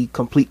want to be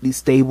completely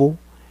stable,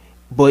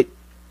 but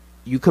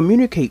you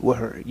communicate with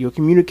her. You're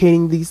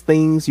communicating these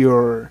things.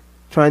 You're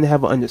trying to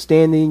have an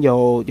understanding.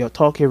 Y'all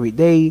talk every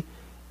day.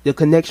 The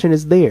connection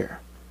is there.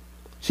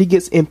 She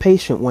gets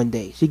impatient one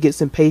day. She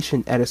gets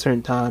impatient at a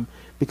certain time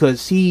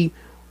because she,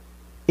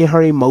 in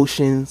her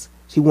emotions,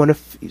 she want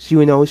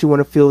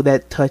to feel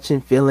that touch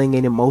and feeling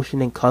and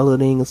emotion and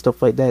coloring and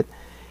stuff like that.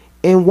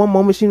 In one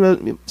moment, she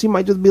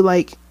might just be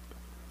like,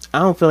 I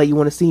don't feel like you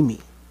want to see me.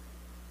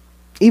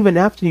 Even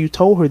after you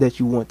told her that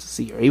you want to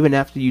see her, even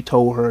after you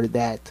told her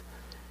that,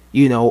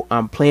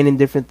 I'm planning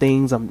different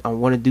things. I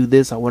want to do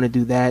this. I want to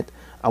do that.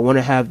 I want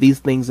to have these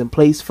things in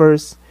place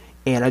first.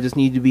 And I just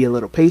need you to be a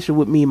little patient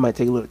with me. It might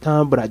take a little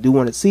time, but I do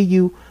want to see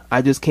you.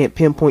 I just can't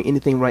pinpoint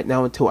anything right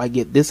now until I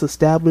get this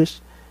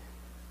established.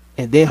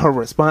 And then her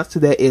response to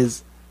that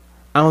is,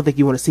 I don't think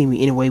you want to see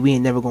me anyway. We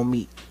ain't never going to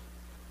meet.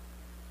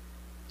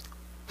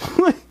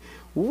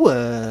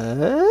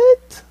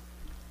 What?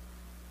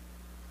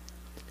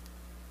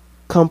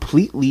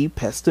 Completely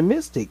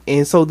pessimistic.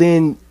 And so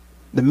then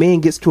the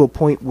man gets to a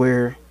point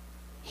where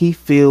he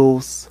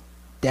feels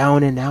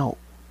down and out.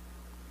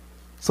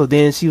 So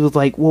then she was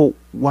like, well,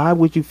 why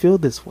would you feel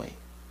this way?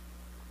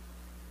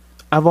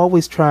 I've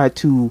always tried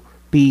to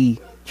be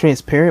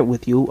transparent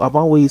with you. I've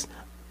always,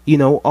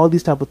 all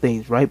these type of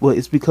things, right? But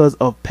it's because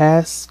of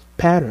past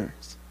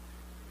patterns.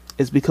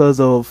 It's because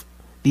of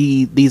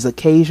these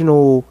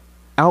occasional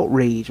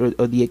outrage or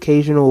the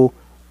occasional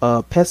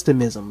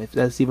pessimism, if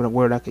that's even a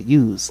word I could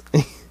use.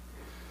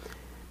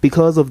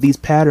 Because of these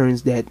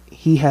patterns that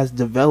he has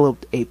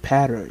developed a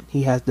pattern.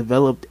 He has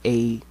developed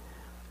a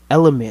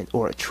element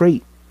or a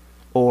trait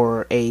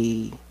or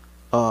a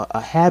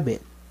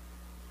habit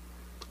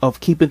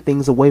of keeping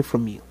things away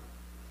from you.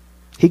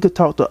 He could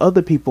talk to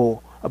other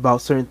people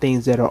about certain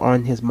things that are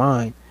on his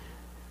mind,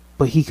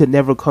 but he could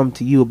never come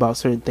to you about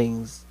certain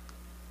things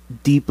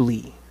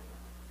deeply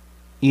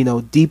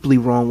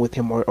wrong with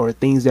him, or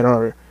things that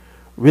are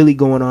really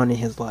going on in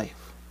his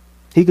life.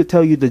 He could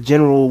tell you the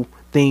general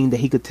thing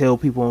that he could tell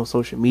people on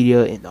social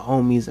media and the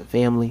homies and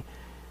family,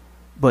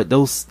 but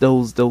those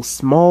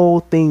small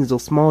things,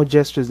 those small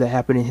gestures that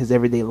happen in his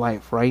everyday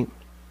life, right?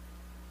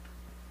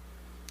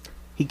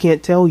 He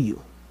can't tell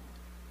you,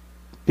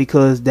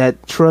 because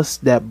that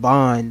trust, that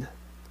bond,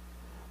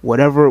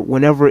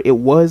 whenever it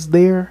was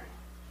there,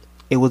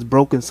 it was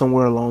broken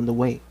somewhere along the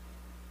way.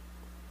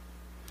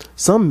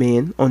 Some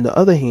men, on the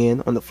other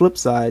hand, on the flip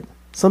side,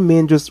 some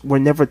men just were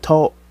never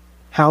taught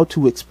how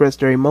to express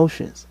their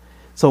emotions.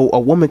 So a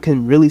woman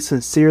can really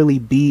sincerely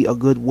be a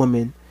good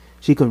woman.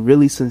 She can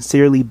really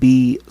sincerely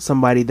be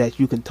somebody that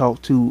you can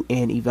talk to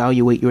and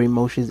evaluate your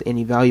emotions and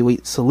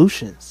evaluate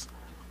solutions.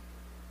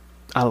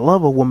 I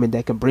love a woman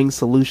that can bring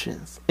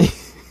solutions.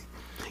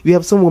 You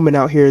have some women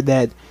out here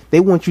that they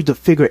want you to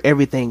figure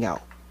everything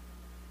out.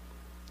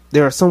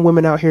 There are some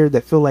women out here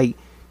that feel like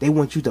they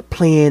want you to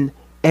plan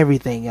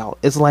everything out.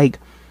 It's like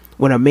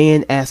when a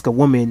man asks a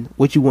woman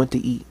what you want to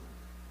eat.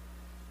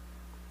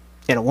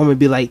 And a woman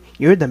be like,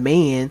 you're the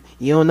man.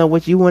 You don't know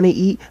what you want to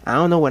eat. I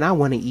don't know what I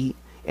want to eat.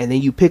 And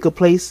then you pick a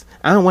place.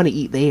 I don't want to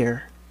eat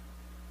there.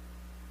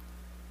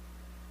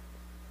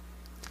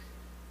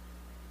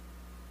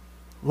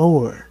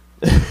 Lord.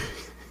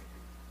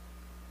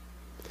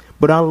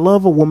 But I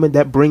love a woman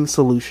that brings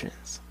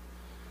solutions.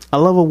 I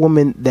love a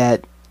woman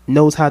that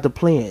knows how to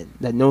plan,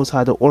 that knows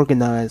how to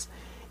organize,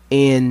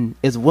 and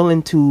is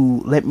willing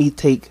to let me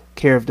take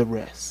care of the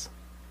rest.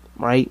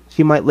 Right?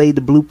 She might lay the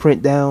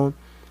blueprint down.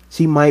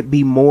 She might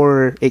be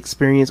more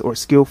experienced or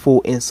skillful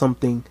in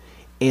something,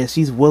 and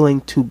she's willing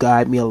to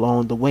guide me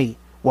along the way,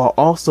 while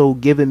also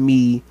giving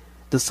me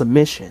the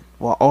submission,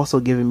 while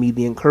also giving me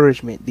the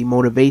encouragement, the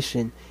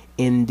motivation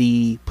in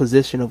the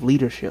position of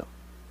leadership.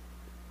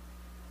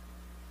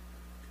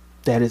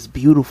 That is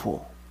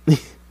beautiful.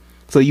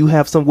 So you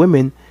have some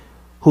women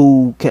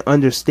who can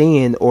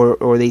understand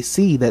or they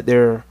see that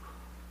their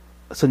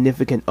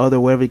significant other,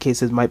 whatever the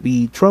case is, might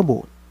be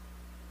troubled,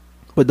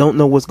 but don't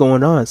know what's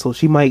going on. So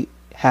she might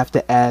have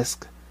to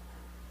ask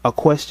a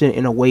question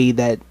in a way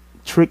that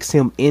tricks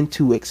him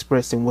into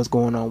expressing what's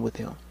going on with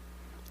him,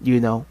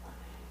 and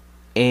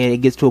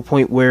it gets to a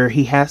point where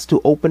he has to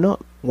open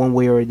up one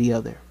way or the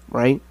other,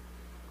 right?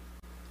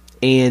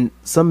 And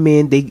some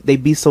men, they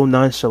be so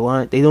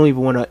nonchalant, they don't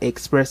even want to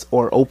express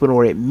or open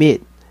or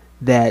admit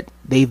that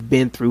they've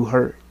been through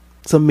hurt.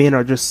 Some men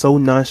are just so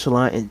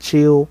nonchalant and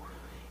chill,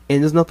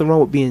 and there's nothing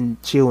wrong with being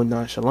chill and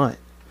nonchalant.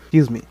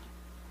 Excuse me.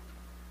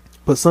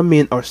 But some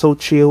men are so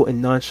chill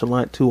and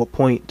nonchalant to a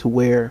point to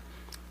where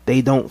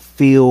they don't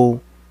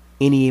feel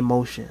any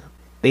emotion.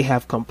 They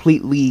have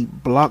completely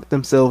blocked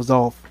themselves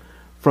off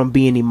from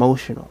being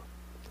emotional.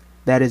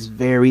 That is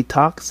very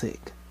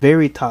toxic,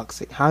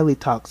 highly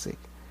toxic.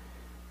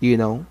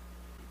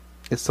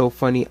 It's so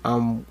funny.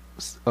 What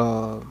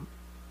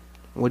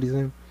is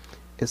it?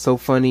 It's so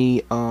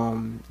funny.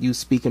 You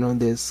speaking on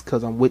this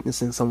because I'm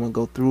witnessing someone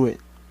go through it.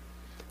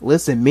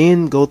 Listen,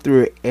 men go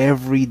through it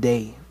every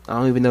day. I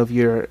don't even know if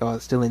you're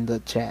still in the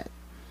chat,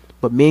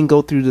 but men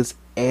go through this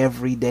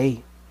every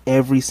day,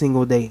 every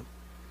single day.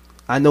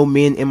 I know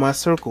men in my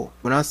circle.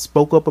 When I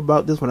spoke up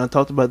about this, when I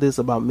talked about this,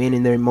 about men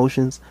and their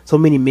emotions, so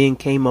many men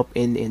came up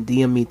and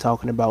DM me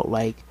talking about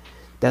like,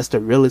 that's the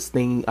realest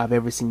thing I've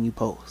ever seen you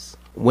post.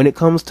 When it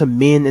comes to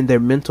men and their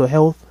mental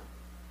health,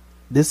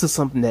 this is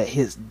something that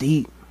hits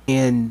deep,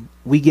 and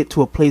we get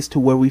to a place to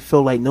where we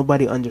feel like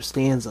nobody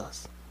understands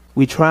us.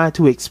 We try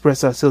to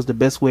express ourselves the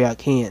best way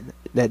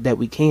that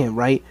we can,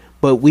 right?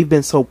 But we've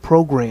been so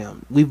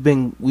programmed. We've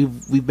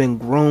been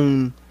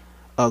grown,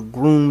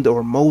 groomed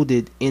or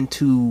molded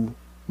into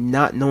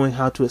not knowing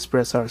how to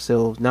express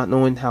ourselves, not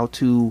knowing how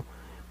to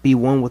be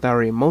one with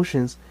our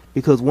emotions,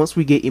 because once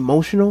we get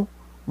emotional,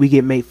 we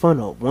get made fun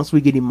of. Once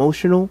we get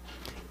emotional,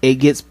 it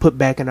gets put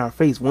back in our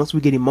face. Once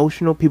we get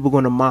emotional, people are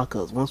going to mock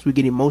us. Once we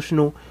get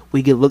emotional,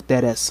 we get looked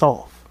at as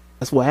soft.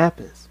 That's what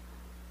happens.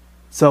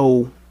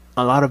 So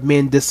a lot of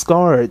men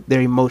discard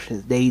their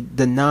emotions. They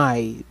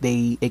deny,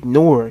 they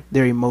ignore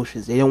their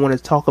emotions. They don't want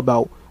to talk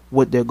about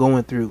what they're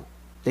going through.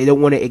 They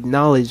don't want to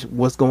acknowledge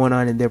what's going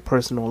on in their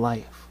personal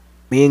life.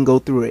 Men go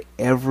through it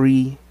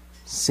every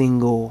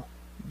single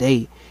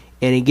day.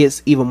 And it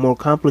gets even more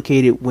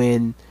complicated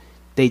when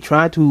they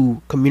try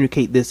to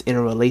communicate this in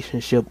a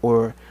relationship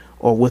or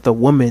with a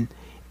woman,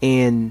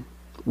 and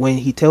when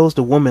he tells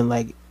the woman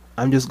like,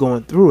 I'm just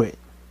going through it,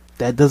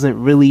 that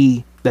doesn't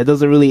really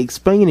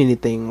explain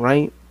anything,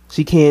 right?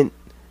 She can't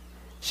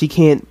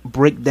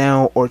break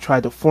down or try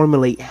to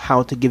formulate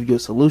how to give you a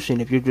solution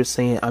if you're just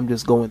saying, I'm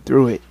just going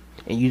through it,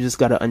 and you just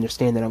got to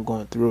understand that I'm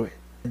going through it.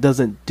 It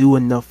doesn't do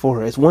enough for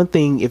her. It's one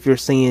thing if you're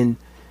saying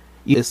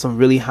it's some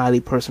really highly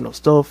personal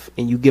stuff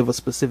and you give a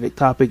specific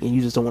topic and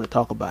you just don't want to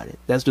talk about it.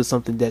 That's just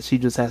something that she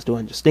just has to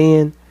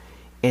understand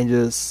and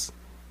just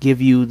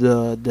give you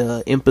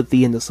the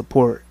empathy and the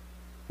support.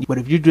 But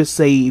if you just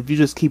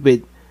keep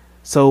it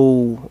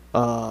so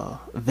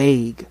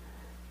vague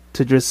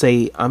to just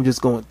say, I'm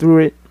just going through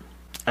it,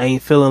 I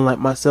ain't feeling like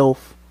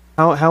myself,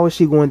 how is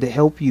she going to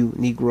help you,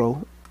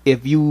 Negro,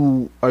 if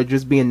you are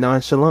just being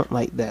nonchalant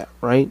like that,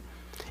 right?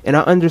 And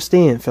I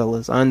understand,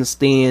 fellas, I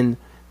understand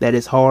that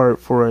it's hard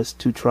for us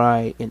to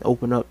try and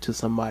open up to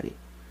somebody.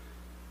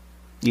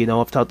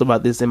 I've talked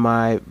about this in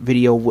my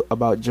video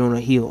about Jonah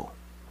Hill.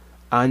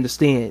 I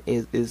understand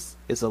it's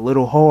a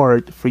little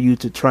hard for you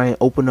to try and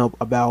open up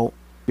about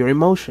your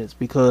emotions,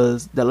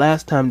 because the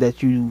last time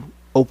that you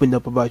opened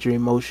up about your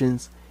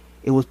emotions,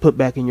 it was put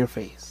back in your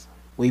face.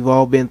 We've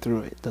all been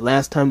through it. The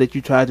last time that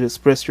you tried to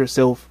express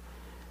yourself,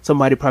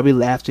 Somebody probably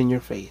laughed in your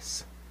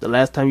face. The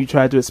last time you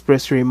tried to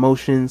express your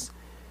emotions,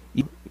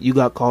 you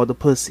got called a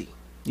pussy.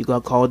 You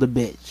got called a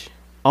bitch.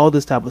 All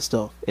this type of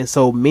stuff. And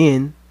so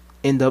men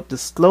end up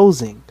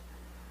disclosing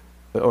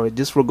or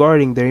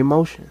disregarding their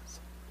emotions.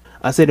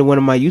 I said in one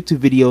of my YouTube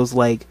videos,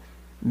 like,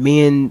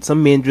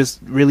 some men just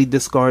really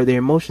discard their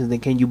emotions. Then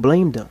can you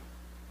blame them?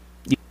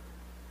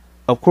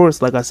 Of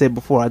course, like I said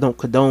before, I don't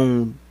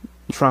condone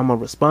trauma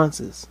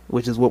responses,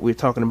 which is what we're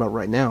talking about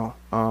right now.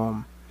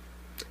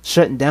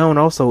 Shutting down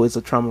also is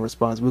a trauma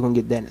response. We're gonna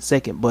get that in a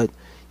second. But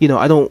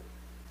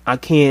I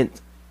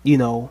can't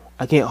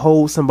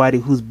hold somebody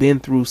who's been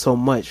through so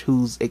much,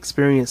 who's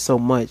experienced so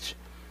much,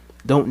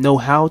 don't know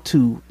how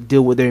to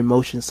deal with their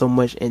emotions so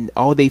much, and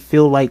all they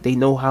feel like they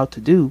know how to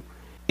do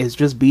is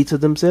just be to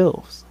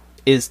themselves.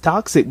 It's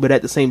toxic, but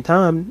at the same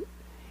time,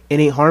 it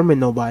ain't harming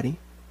nobody.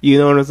 You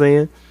know what I'm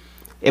saying?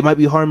 It might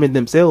be harming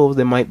themselves.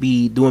 They might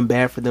be doing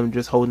bad for them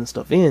just holding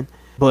stuff in,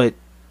 but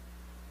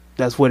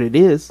that's what it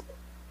is.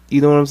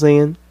 You know what I'm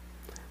saying?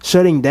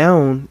 Shutting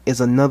down is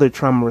another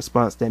trauma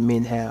response that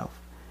men have.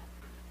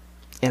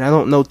 And I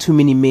don't know too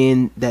many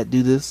men that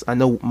do this. I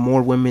know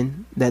more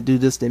women that do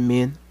this than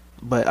men,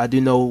 but I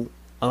do know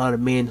a lot of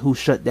men who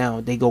shut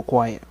down. They go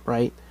quiet,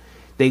 right?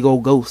 They go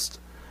ghost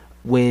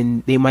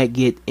when they might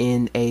get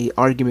in a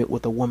argument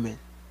with a woman.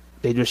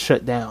 They just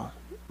shut down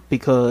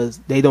because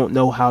they don't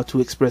know how to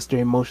express their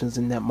emotions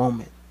in that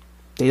moment.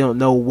 They don't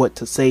know what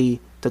to say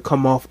to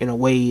come off in a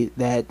way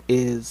that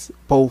is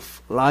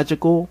both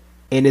logical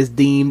and is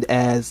deemed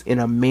as in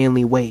a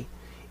manly way.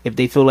 If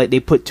they feel like they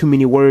put too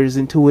many words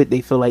into it,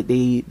 they feel like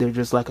they're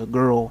just like a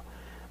girl,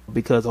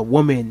 because a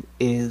woman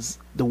is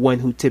the one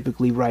who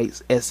typically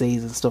writes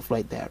essays and stuff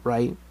like that,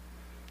 right?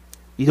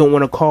 You don't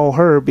want to call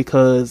her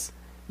because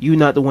you're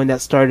not the one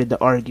that started the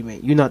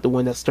argument. You're not the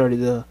one that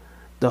started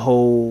the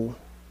whole,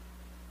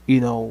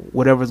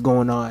 whatever's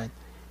going on.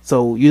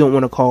 So you don't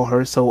want to call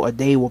her. So a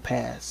day will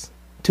pass,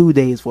 2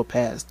 days will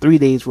pass, 3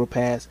 days will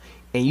pass,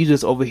 and you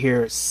just over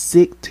here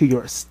sick to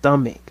your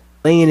stomach,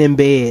 laying in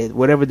bed,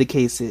 whatever the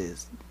case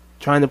is,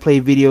 trying to play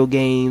video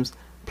games,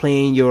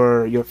 playing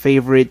your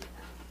favorite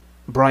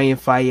Brian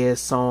Fayez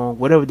song,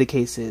 whatever the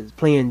case is,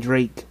 playing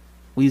Drake.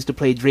 We used to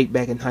play Drake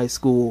back in high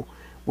school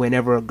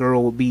whenever a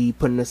girl would be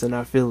putting us in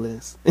our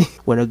feelings.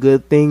 When a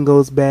good thing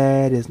goes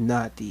bad, it's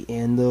not the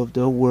end of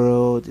the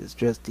world, it's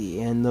just the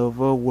end of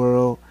a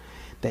world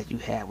that you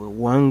had with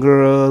one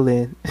girl.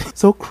 And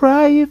so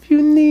cry if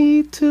you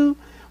need to,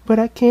 but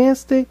I can't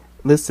stay.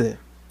 Listen,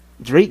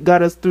 Drake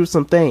got us through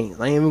some things.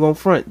 I ain't even gonna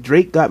front.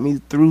 Drake got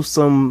me through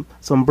some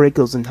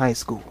breakups in high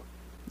school.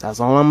 That's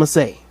all I'm gonna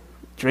say.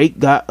 Drake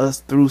got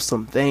us through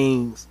some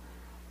things.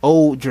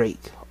 Old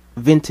Drake,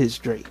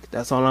 vintage Drake.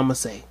 That's all I'm gonna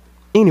say.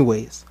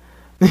 Anyways,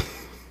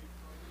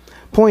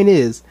 point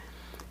is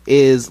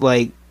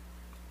like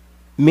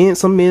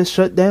some men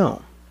shut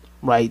down.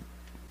 Right?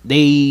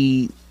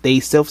 They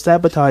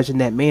self-sabotage in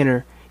that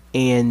manner,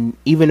 and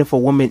even if a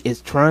woman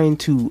is trying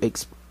to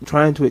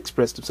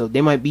express themselves,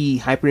 they might be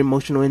hyper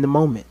emotional in the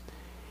moment,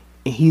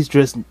 and he's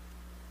just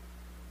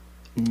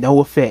no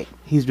effect.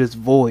 He's just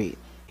void.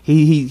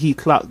 He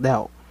clocked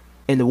out,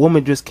 and the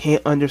woman just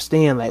can't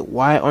understand, like,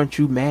 why aren't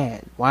you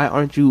mad? Why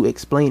aren't you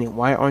explaining?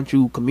 Why aren't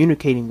you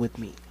communicating with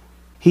me?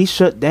 He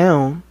shut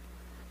down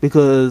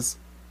because,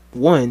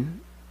 one,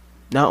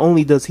 not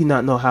only does he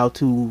not know how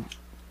to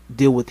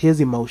deal with his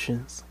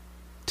emotions,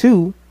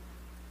 two,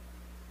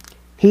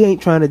 he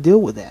ain't trying to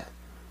deal with that.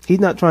 He's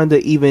not trying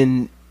to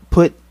even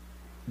put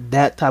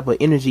that type of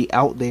energy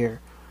out there,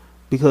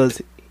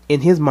 because in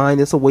his mind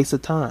it's a waste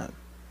of time.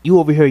 You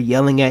over here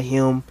yelling at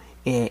him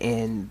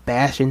and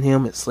bashing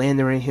him and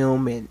slandering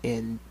him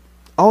and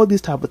all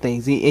these type of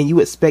things, and you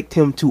expect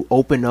him to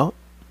open up.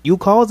 You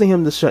causing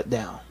him to shut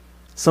down.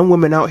 Some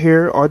women out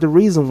here are the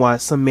reason why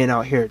some men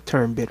out here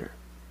turn bitter.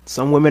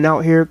 Some women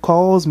out here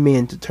cause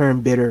men to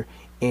turn bitter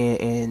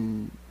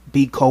and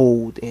be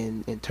cold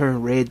and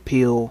turn red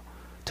pill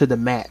to the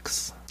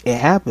max. It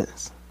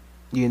happens,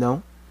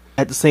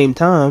 At the same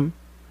time,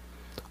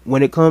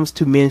 when it comes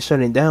to men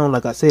shutting down,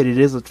 like I said, it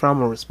is a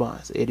trauma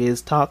response. It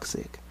is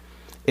toxic.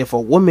 If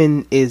a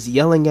woman is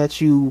yelling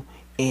at you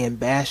and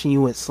bashing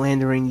you and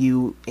slandering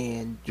you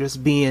and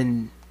just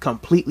being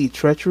completely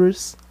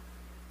treacherous,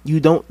 you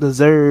don't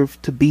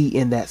deserve to be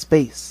in that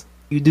space.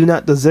 You do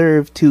not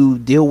deserve to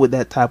deal with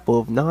that type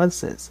of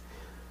nonsense.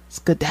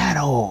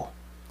 Skedaddle.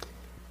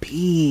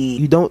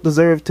 You don't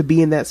deserve to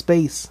be in that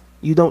space.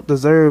 You don't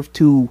deserve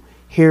to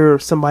hear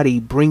somebody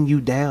bring you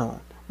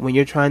down when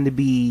you're trying to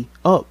be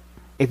up.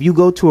 If you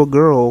go to a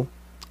girl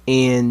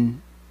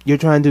and you're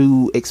trying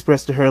to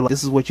express to her, like,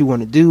 this is what you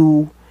want to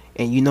do,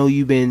 and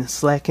you've been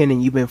slacking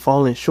and you've been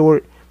falling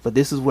short, but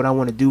this is what I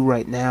want to do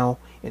right now,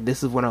 and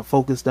this is what I'm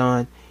focused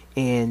on,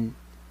 and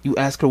you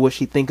ask her what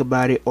she think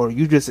about it, or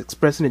you just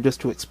expressing it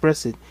just to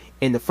express it,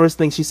 and the first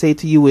thing she say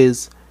to you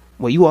is,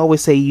 well, you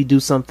always say you do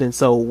something,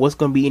 so what's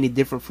going to be any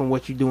different from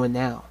what you're doing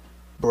now?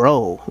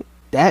 Bro,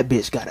 that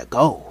bitch gotta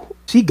go.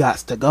 She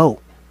gots to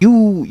go.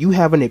 You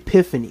have an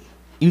epiphany.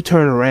 You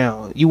turn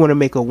around. You want to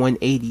make a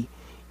 180.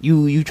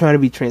 You trying to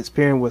be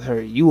transparent with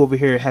her. You over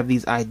here have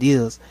these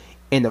ideas,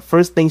 and the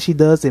first thing she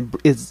does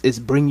is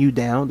bring you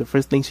down. The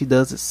first thing she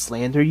does is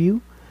slander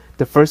you.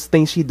 The first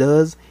thing she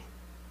does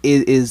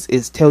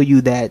is tell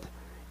you that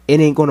it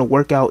ain't gonna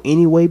work out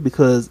anyway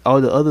because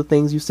all the other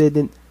things you said.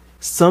 Then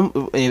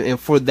and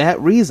for that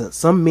reason,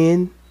 some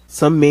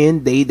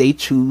men they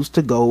choose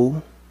to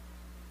go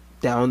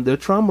down the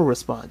trauma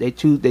response. They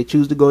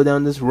choose to go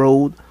down this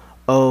road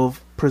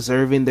of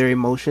preserving their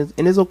emotions,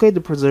 and it's okay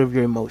to preserve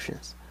your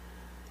emotions.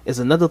 It's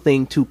another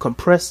thing to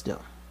compress them,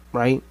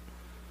 right?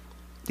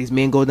 These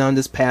men go down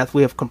this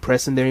pathway of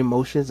compressing their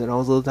emotions and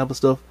all this other type of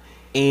stuff,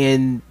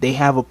 and they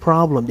have a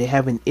problem. They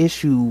have an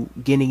issue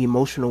getting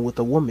emotional with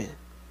a woman.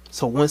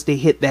 So once they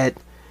hit that,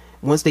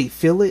 once they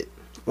feel it,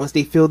 once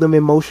they feel them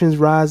emotions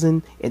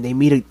rising, and they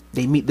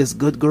meet this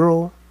good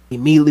girl, they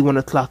immediately want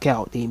to clock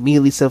out. They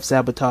immediately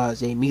self-sabotage.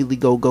 They immediately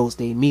go ghost.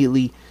 They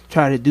immediately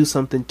try to do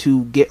something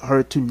to get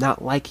her to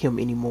not like him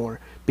anymore,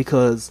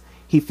 because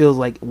he feels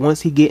like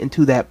once he get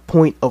into that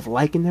point of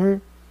liking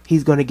her,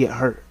 he's gonna get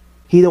hurt.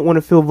 He don't want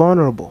to feel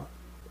vulnerable,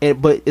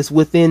 but it's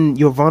within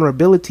your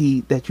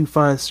vulnerability that you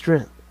find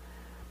strength.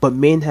 But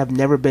men have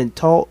never been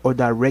taught or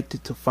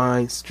directed to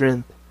find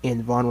strength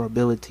in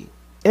vulnerability.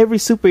 Every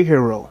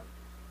superhero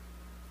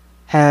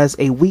has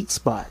a weak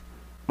spot,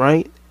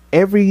 right?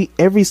 Every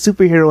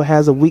superhero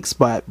has a weak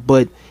spot,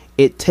 but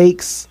it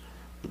takes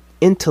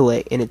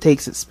intellect and it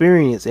takes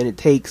experience and it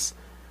takes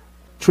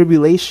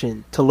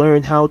tribulation to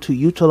learn how to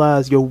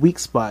utilize your weak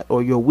spot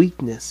or your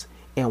weakness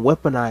and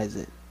weaponize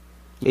it.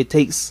 It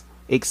takes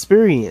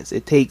experience,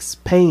 it takes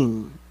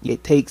pain,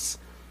 it takes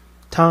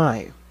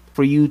time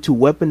for you to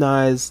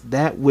weaponize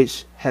that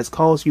which has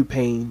caused you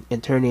pain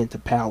and turn it into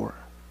power.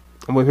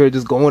 I'm over here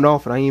just going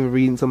off and I ain't even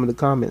reading some of the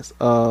comments.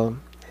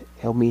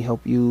 Help me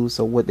help you.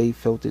 So what they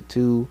felt it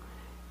too.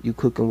 You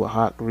cooking with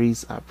hot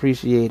grease. I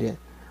appreciate it.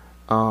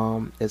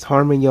 It's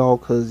harming y'all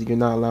because you're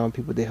not allowing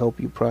people to help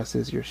you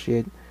process your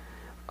shit.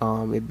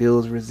 It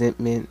builds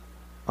resentment.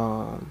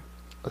 A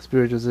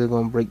spiritual is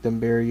gonna break them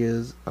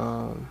barriers.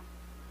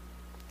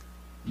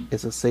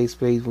 It's a safe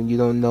space. When you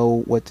don't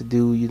know what to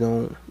do, you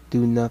don't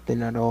do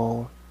nothing at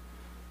all.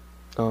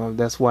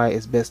 That's why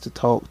it's best to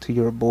talk to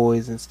your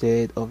boys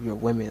instead of your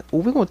women.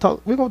 Well, we're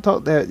gonna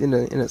talk that in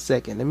a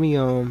second. Let me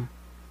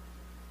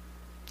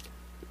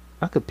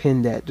I could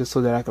pin that just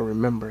so that I can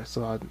remember,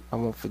 so I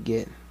won't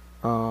forget.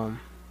 You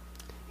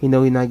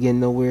know you're not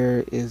getting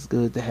nowhere. It's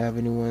good to have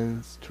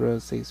anyone's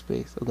trust, safe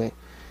space. Okay.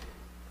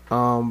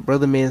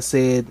 Brother man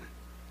said,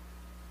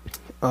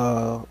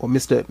 or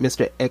Mr.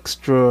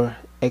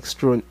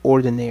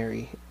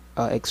 Extraordinary.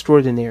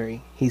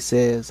 He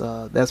says,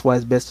 that's why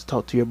it's best to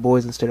talk to your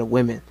boys instead of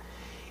women.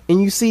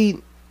 And you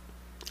see,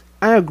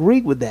 I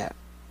agree with that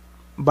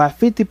by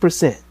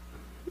 50%.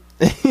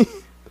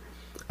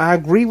 I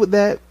agree with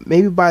that.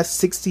 Maybe by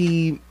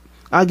 60,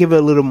 I'll give it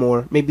a little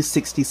more, maybe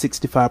 60,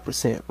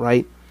 65%,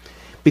 right?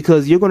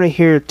 Because you're going to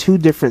hear two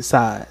different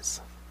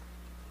sides.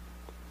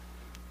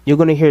 You're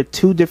going to hear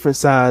two different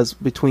sides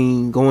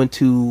between going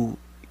to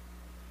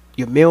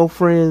your male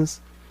friends,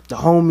 the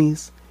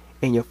homies,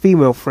 and your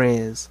female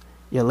friends,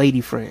 your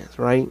lady friends,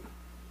 right?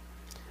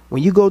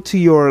 When you go to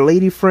your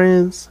lady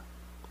friends,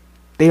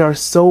 they are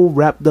so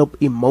wrapped up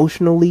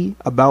emotionally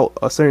about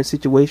a certain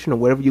situation or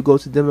whatever you go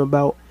to them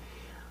about.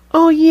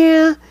 Oh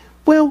yeah,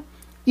 well,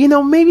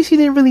 maybe she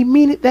didn't really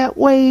mean it that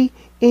way,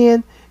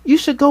 and you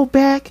should go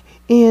back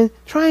and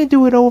try and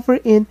do it over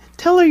and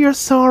tell her you're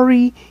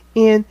sorry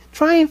and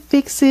try and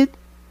fix it.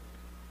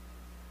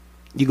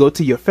 You go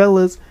to your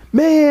fellas,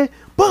 man,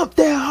 bump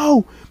that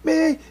hoe,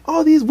 man,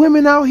 all these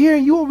women out here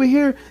and you over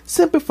here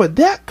simping for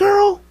that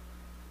girl?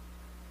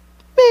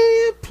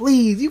 Man,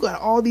 please, you got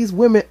all these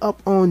women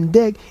up on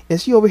deck and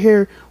she over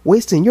here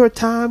wasting your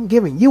time,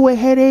 giving you a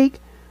headache.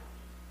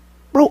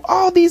 Bro,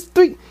 all these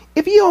three,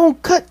 if you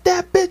don't cut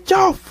that bitch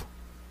off.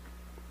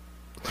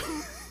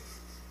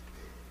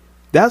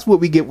 That's what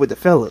we get with the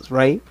fellas,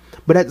 right?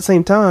 But at the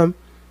same time,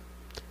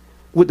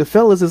 with the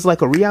fellas, it's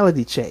like a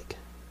reality check,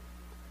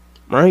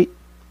 right?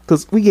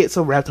 Because we get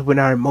so wrapped up in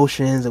our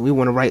emotions and we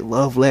want to write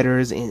love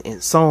letters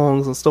and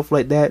songs and stuff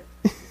like that.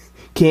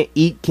 Can't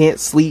eat, can't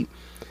sleep.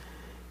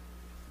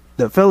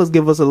 The fellas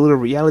give us a little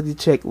reality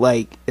check,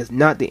 like it's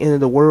not the end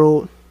of the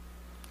world.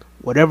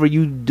 Whatever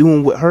you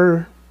doing with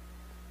her,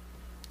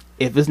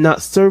 if it's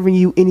not serving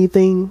you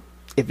anything,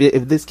 if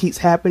this keeps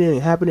happening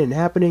and happening and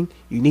happening,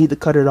 you need to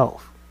cut it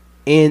off.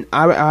 And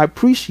I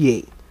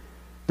appreciate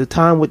the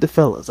time with the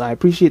fellas. I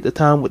appreciate the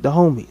time with the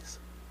homies.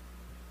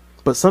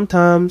 But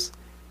sometimes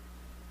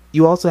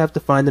you also have to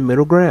find the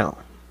middle ground.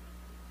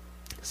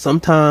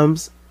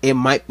 Sometimes it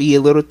might be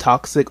a little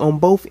toxic on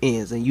both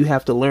ends, and you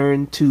have to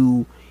learn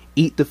to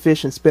eat the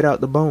fish and spit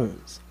out the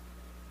bones.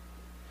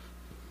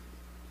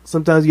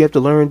 Sometimes you have to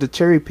learn to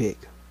cherry pick.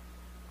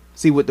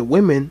 See, with the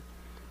women,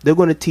 they're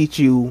going to teach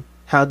you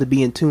how to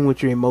be in tune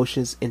with your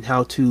emotions and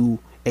how to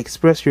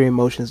express your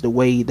emotions the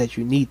way that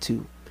you need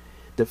to.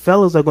 The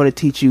fellas are going to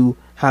teach you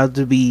how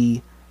to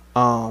be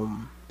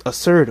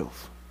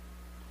assertive.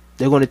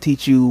 They're going to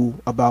teach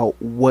you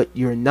about what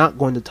you're not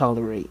going to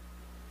tolerate.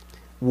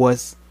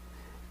 what's,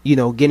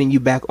 getting you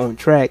back on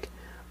track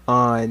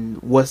on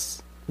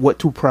what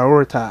to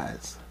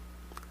prioritize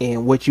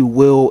and what you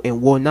will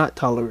and will not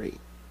tolerate.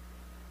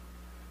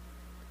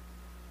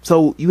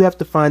 So you have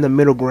to find a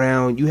middle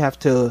ground. You have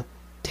to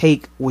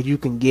take what you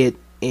can get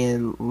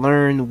and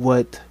learn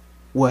what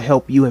will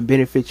help you and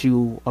benefit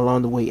you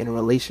along the way in a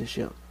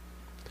relationship.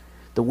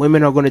 The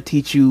women are going to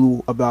teach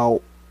you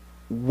about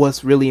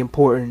what's really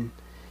important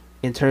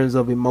in terms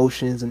of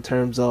emotions, in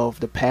terms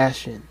of the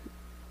passion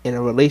in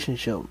a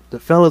relationship. The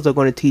fellas are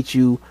going to teach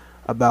you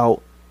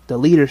about the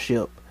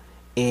leadership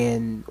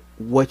and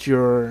what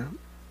your,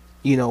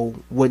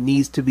 what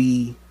needs to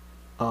be,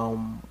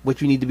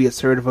 what you need to be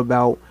assertive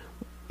about.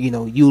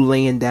 You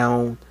laying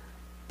down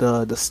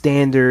the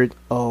standard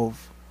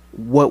of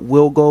what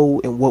will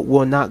go and what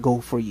will not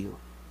go for you.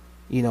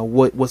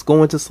 What's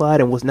going to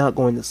slide and what's not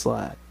going to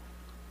slide.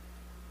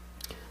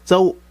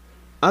 So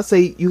I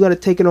say you got to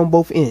take it on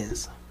both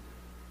ends.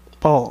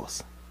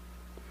 Pause.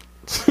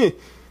 That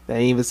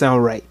didn't even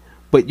sound right.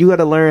 But you got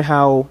to learn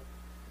how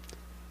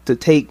to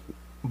take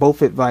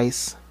both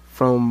advice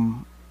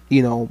from,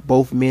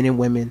 both men and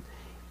women,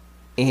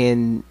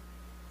 and,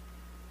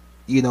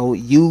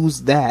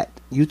 utilize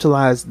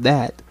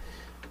that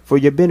for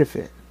your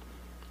benefit.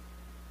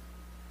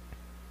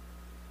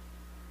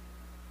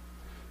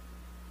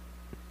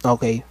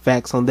 Okay,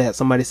 facts on that.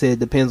 Somebody said it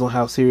depends on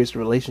how serious the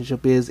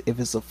relationship is. If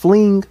it's a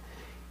fling,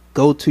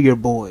 go to your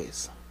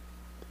boys.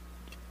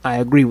 I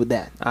agree with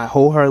that. I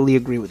wholeheartedly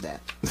agree with that.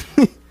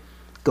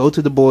 Go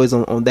to the boys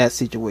on that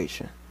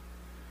situation.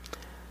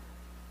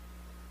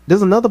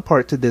 There's another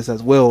part to this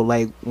as well.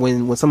 Like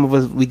when some of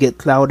us, we get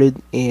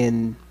clouded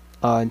in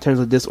terms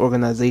of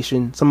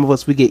disorganization. Some of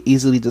us, we get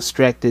easily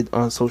distracted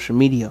on social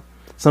media.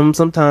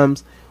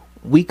 Sometimes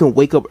we can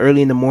wake up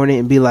early in the morning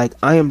and be like,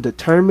 I am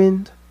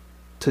determined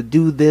to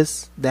do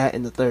this, that,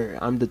 and the third.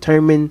 I'm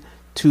determined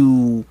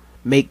to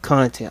make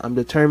content. I'm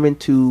determined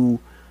to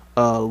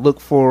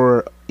look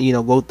for,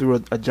 go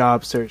through a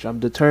job search. I'm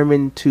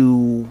determined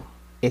to,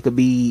 it could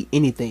be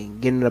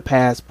anything, getting a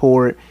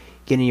passport,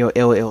 getting your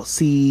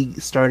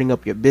LLC, starting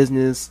up your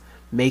business,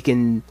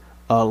 making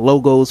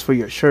logos for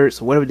your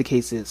shirts, whatever the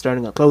case is,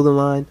 starting a clothing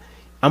line.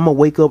 I'm going to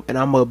wake up and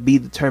I'm going to be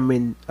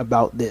determined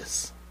about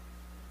this.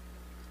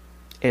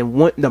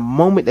 And the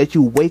moment that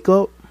you wake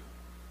up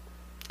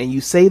and you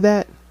say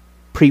that,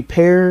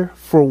 prepare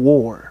for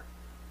war.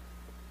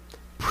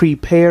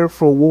 Prepare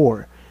for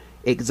war.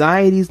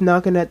 Anxiety's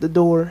knocking at the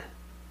door.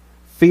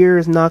 Fear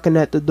is knocking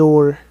at the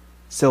door.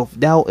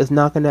 Self-doubt is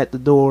knocking at the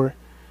door.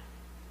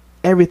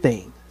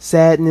 Everything.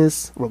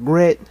 Sadness,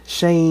 regret,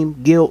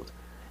 shame, guilt,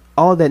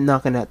 all that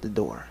knocking at the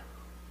door.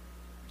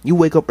 You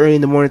wake up early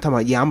in the morning talking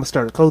about, I'm going to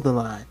start a clothing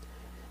line.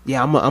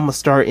 I'm going to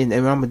start and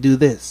I'm going to do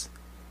this.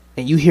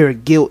 And you hear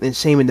guilt and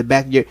shame in the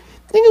back of your...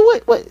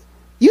 Nigga, what?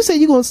 You said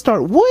you're going to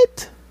start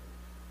what?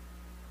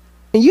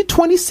 And you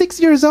 26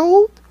 years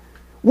old?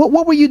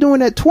 What were you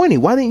doing at 20?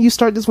 Why didn't you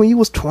start this when you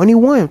was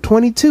 21,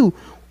 22?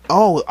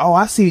 Oh,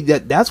 I see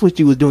that's what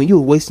you was doing. You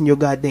were wasting your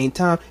goddamn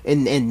time,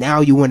 and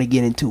now you want to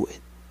get into it.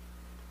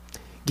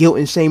 Guilt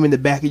and shame in the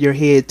back of your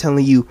head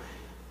telling you,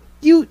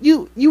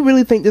 you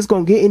really think this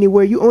going to get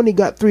anywhere? You only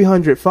got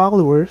 300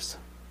 followers,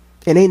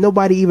 and ain't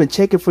nobody even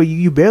checking for you.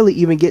 You barely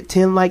even get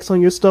 10 likes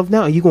on your stuff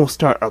now. You going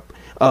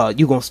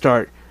to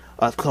start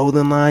a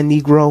clothing line,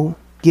 Negro?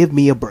 Give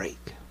me a break.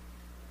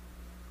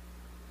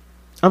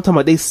 I'm talking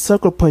about they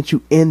sucker punch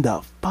you in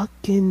the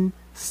fucking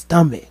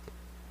stomach.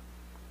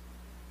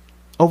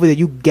 Over there,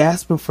 you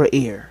gasping for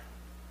air.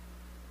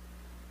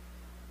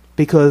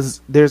 Because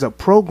there's a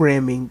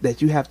programming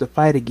that you have to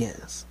fight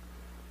against.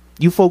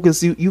 You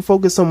focus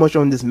so much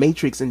on this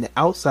matrix in the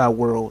outside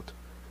world.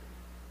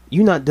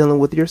 You're not dealing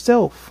with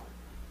yourself.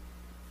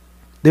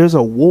 There's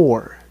a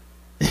war.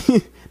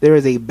 There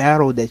is a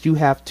battle that you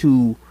have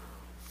to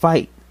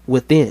fight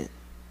within.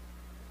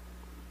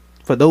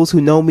 For those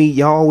who know me,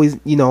 y'all always,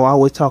 I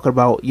always talk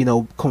about,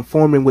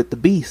 conforming with the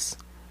beast.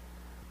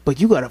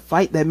 But you got to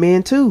fight that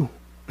man too.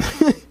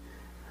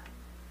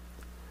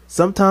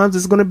 Sometimes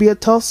it's going to be a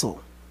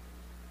tussle.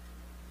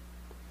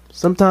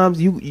 Sometimes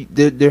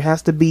there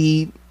has to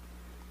be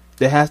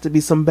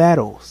some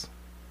battles.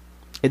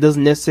 It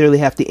doesn't necessarily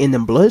have to end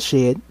in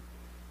bloodshed.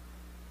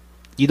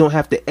 You don't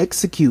have to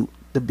execute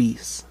the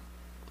beast.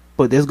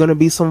 But there's going to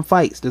be some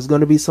fights. There's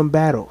going to be some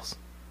battles.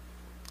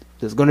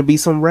 There's going to be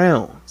some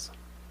rounds.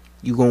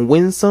 You're going to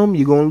win some,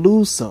 you're going to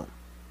lose some.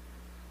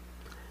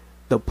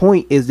 The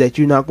point is that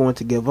you're not going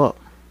to give up.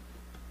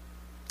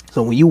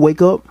 So when you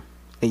wake up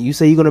and you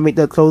say you're going to make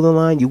that clothing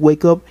line, you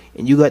wake up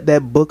and you got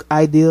that book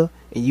idea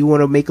and you want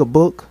to make a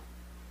book,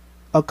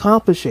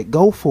 accomplish it.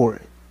 Go for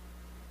it.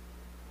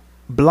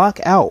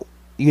 Block out.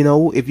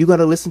 If you got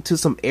to listen to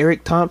some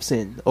Eric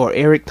Thompson or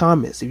Eric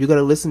Thomas, if you got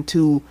to listen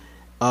to,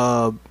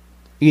 one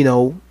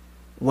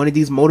of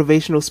these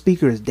motivational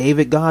speakers,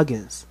 David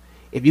Goggins,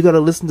 if you got to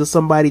listen to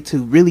somebody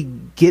to really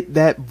get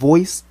that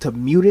voice, to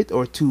mute it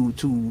or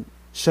to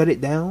shut it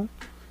down,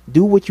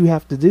 do what you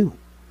have to do.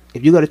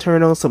 If you got to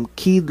turn on some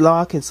Key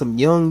Lock and some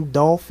Young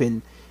Dolph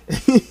and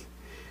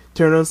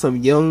turn on some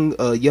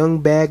young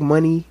bag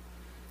money,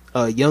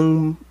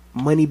 young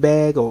money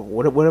bag, or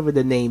whatever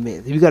the name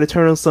is. If you got to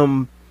turn on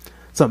some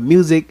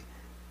music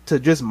to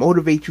just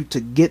motivate you to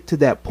get to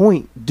that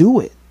point, do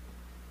it.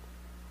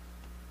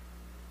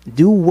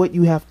 Do what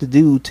you have to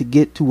do to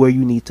get to where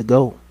you need to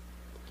go.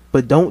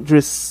 But don't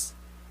just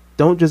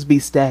be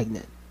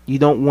stagnant. You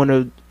don't want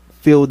to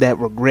feel that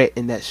regret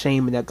and that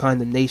shame and that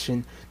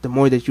condemnation the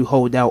more that you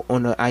hold out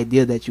on the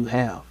idea that you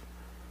have.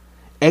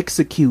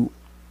 Execute,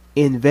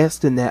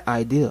 invest in that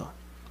idea,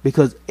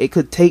 because it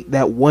could take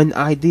that one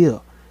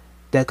idea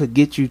that could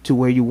get you to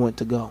where you want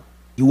to go.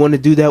 You want to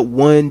do that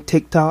one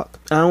TikTok?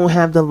 I don't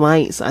have the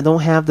lights. I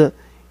don't have the...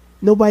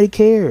 Nobody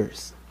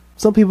cares.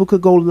 Some people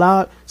could go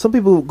live. Some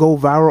people go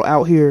viral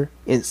out here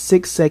in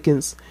 6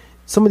 seconds.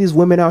 Some of these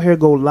women out here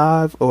go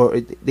live, or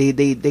they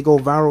go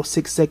viral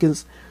 6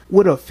 seconds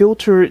with a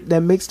filter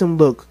that makes them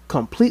look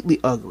completely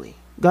ugly.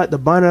 Got the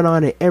bonnet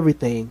on and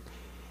everything.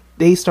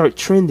 They start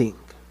trending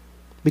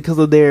because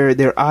of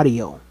their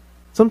audio.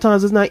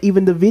 Sometimes it's not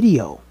even the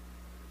video.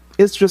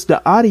 It's just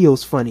the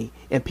audio's funny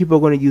and people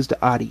are going to use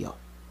the audio.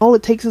 All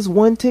it takes is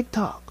one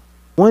TikTok,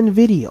 one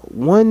video,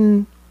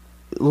 one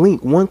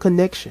link, one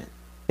connection.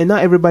 And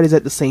not everybody's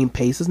at the same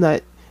pace. It's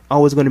not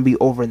always going to be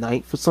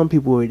overnight. For some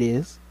people it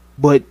is.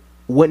 But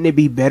wouldn't it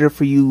be better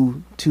for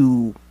you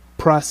to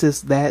process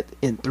that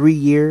in 3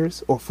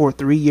 years or for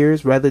 3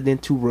 years rather than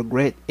to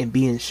regret and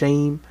be in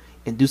shame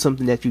and do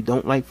something that you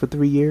don't like for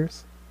 3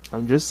 years?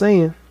 I'm just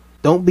saying.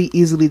 Don't be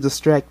easily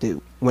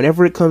distracted.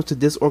 Whenever it comes to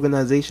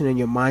disorganization and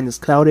your mind is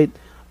clouded,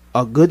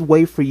 a good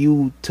way for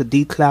you to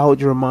decloud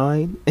your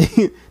mind,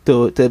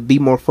 to be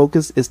more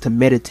focused, is to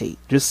meditate.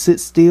 Just sit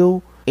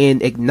still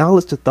and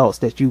acknowledge the thoughts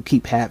that you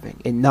keep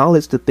having.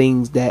 Acknowledge the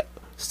things that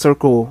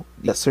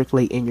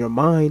circulate in your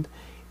mind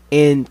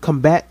and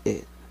combat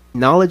it.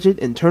 Acknowledge it,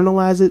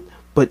 internalize it,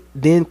 but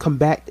then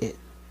combat it.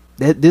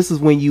 This is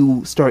when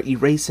you start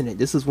erasing it.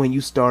 This is when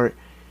you start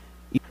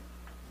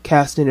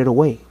casting it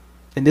away.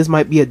 And this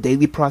might be a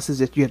daily process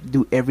that you have to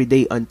do every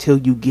day until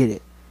you get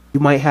it.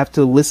 You might have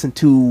to listen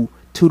to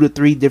 2 to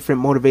 3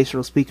 different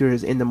motivational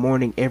speakers in the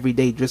morning every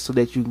day just so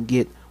that you can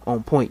get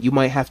on point. You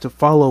might have to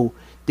follow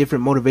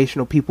different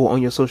motivational people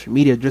on your social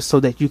media just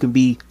so that you can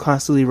be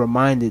constantly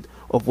reminded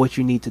of what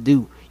you need to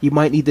do. You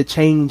might need to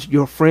change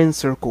your friend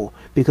circle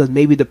because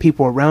maybe the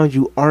people around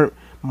you aren't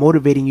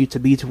motivating you to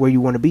be to where you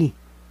want to be.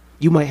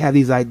 You might have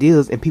these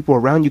ideas and people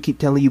around you keep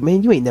telling you,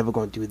 man, you ain't never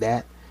going to do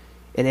that.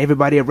 And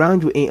everybody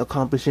around you ain't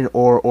accomplishing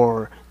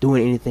or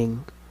doing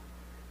anything.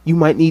 You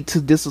might need to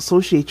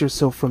disassociate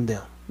yourself from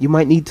them. You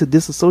might need to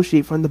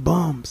disassociate from the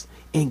bums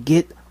and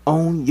get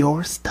on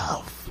your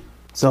stuff.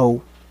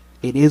 So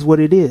it is what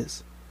it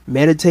is.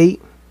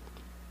 Meditate.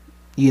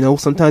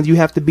 Sometimes you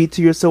have to be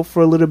to yourself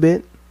for a little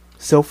bit.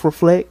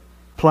 Self-reflect.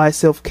 Apply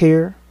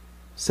self-care.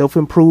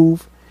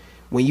 Self-improve.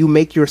 When you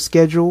make your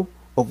schedule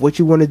of what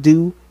you want to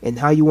do and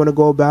how you want to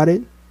go about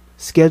it,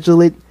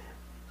 schedule it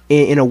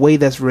in a way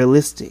that's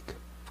realistic.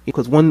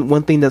 Because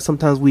one thing that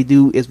sometimes we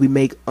do is we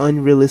make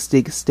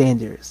unrealistic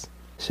standards.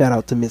 Shout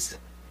out to Miss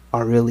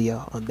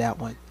Aurelia on that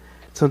one.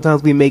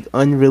 Sometimes we make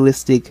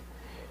unrealistic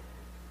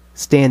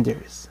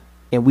standards.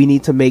 And we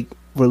need to make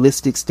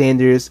realistic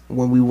standards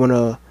when we want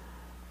to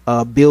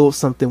build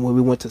something, when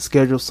we want to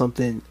schedule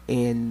something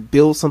and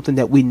build something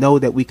that we know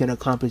that we can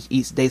accomplish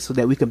each day so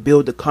that we can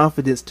build the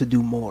confidence to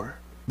do more.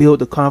 Build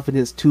the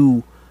confidence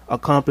to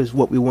accomplish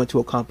what we want to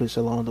accomplish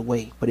along the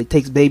way. But it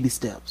takes baby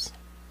steps.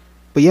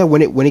 But yeah,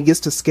 when it gets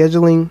to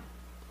scheduling,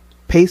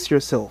 pace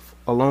yourself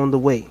along the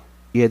way.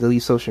 You had to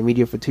leave social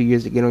media for 2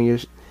 years to get on your...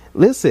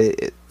 Listen,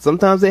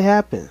 sometimes it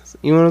happens.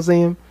 You know what I'm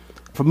saying?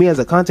 For me as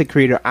a content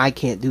creator, I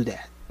can't do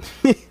that.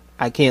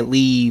 I can't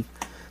leave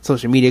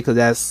social media because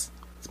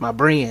it's my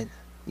brand,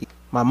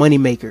 my money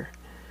maker.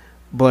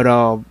 But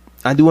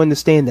I do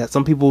understand that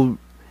some people,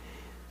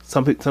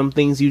 some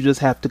things you just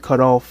have to cut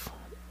off,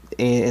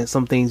 and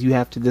some things you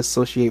have to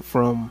dissociate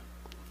from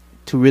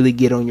to really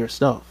get on your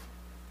stuff.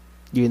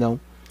 The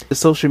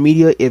social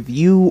media, if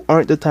you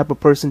aren't the type of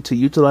person to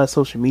utilize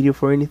social media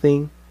for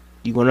anything,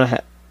 you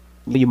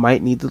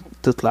might need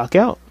to clock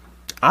out.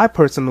 I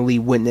personally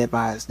wouldn't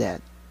advise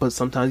that, but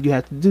sometimes you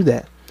have to do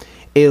that.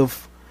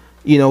 If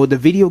the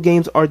video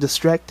games are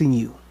distracting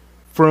you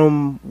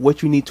from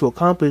what you need to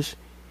accomplish,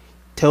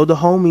 tell the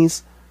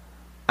homies,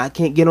 I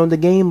can't get on the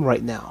game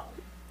right now.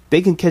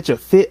 They can catch a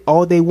fit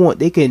all they want.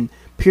 They can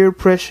peer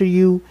pressure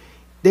you.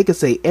 They can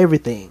say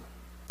everything.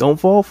 Don't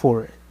fall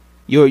for it.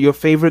 Your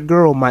favorite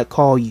girl might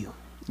call you.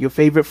 Your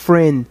favorite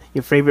friend,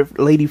 your favorite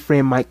lady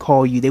friend might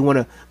call you. They want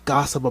to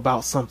gossip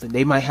about something.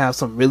 They might have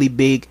some really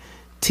big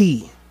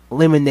tea,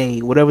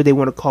 lemonade, whatever they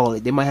want to call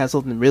it. They might have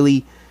something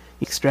really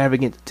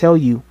extravagant to tell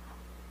you.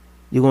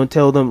 You're going to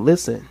tell them,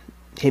 listen,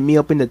 hit me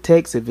up in the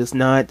text. If it's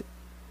not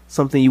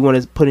something you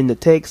want to put in the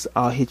text,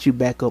 I'll hit you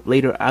back up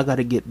later. I got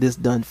to get this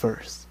done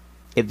first.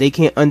 If they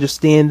can't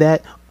understand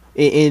that,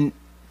 and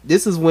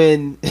this is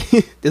when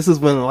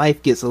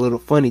life gets a little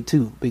funny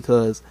too,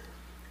 because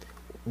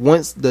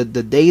once the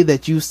day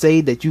that you say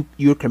that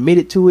you're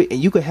committed to it,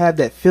 and you could have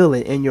that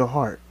feeling in your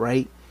heart,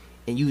 right?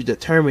 and you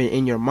determine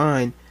in your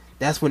mind,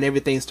 that's when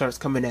everything starts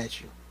coming at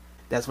you.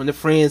 That's when the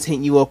friends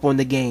hitting you up on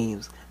the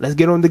games. Let's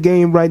get on the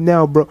game right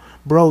now, bro.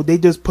 Bro, they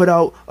just put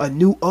out a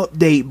new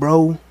update,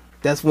 bro.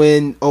 That's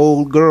when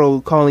old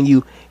girl calling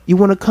you, you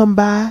want to come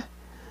by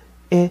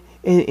and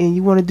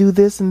you want to do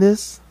this and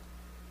this.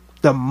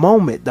 The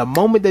moment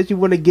that you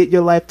want to get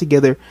your life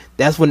together,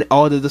 that's when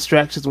all the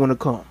distractions want to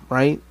come,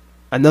 right?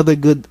 Another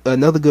good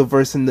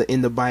verse in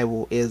the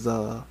Bible is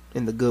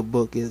in the good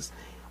book is,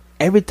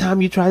 every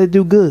time you try to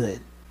do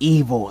good,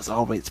 evil is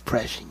always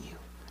pressing you,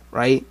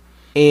 right?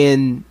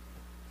 And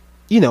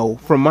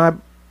from my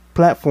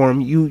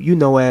platform, you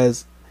know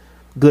as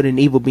good and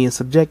evil being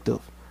subjective.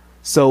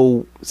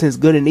 So since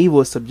good and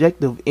evil is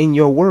subjective in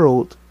your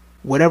world,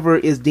 whatever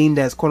is deemed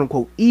as quote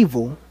unquote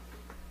evil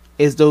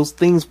is those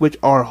things which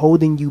are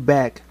holding you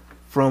back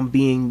from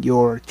being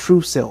your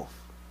true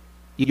self,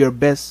 your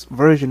best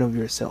version of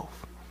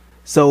yourself.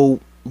 So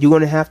you're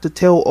going to have to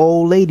tell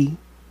old lady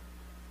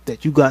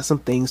that you got some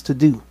things to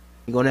do.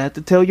 You're going to have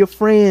to tell your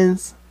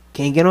friends,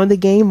 can't get on the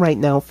game right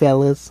now,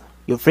 fellas.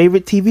 Your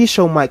favorite TV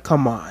show might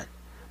come on,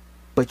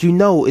 but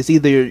it's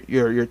either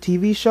your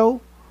TV show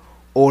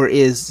or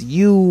is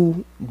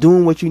you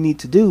doing what you need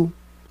to do.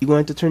 You're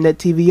going to turn that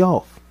TV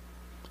off.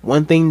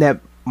 One thing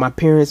that my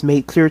parents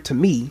made clear to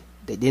me,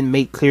 they didn't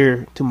make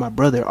clear to my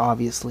brother,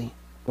 obviously.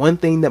 One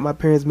thing that my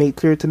parents made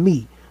clear to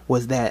me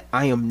was that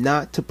I am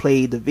not to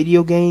play the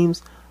video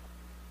games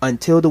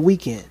until the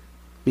weekend,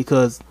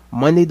 because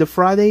Monday to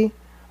Friday,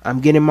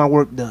 I'm getting my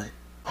work done.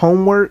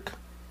 Homework,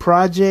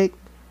 project,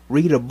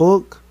 read a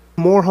book,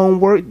 more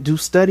homework, do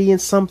studying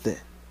something.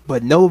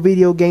 But no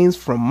video games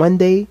from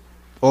Monday,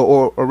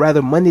 or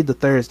rather Monday to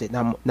Thursday,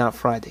 not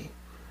Friday.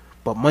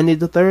 But Monday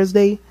to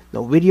Thursday,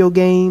 no video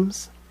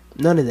games,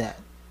 none of that.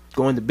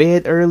 Going to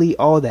bed early,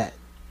 all that.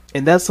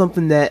 And that's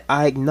something that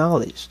I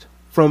acknowledged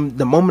from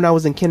the moment I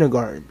was in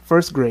kindergarten,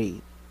 first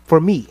grade.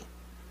 For me,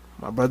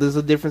 my brother's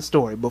a different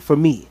story, but for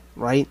me,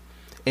 right?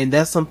 And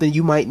that's something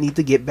you might need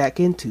to get back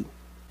into.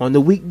 On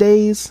the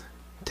weekdays,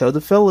 tell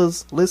the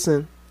fellas,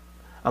 listen,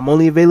 I'm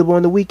only available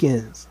on the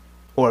weekends.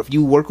 Or if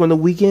you work on the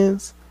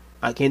weekends,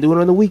 I can't do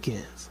it on the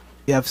weekends.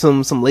 You have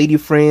some lady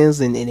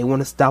friends and they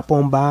want to stop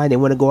on by, they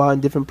want to go out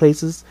in different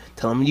places.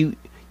 Tell them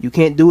you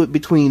can't do it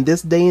between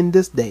this day and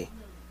this day,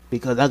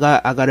 because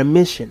I got a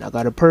mission, I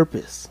got a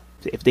purpose.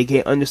 If they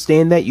can't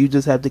understand that, you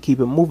just have to keep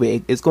it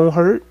moving. It's gonna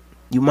hurt.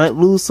 You might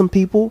lose some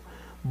people,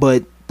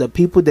 but the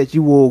people that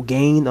you will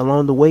gain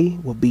along the way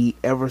will be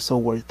ever so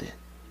worth it.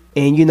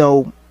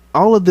 And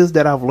all of this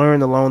that I've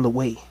learned along the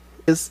way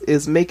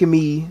is making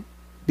me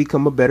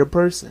become a better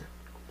person.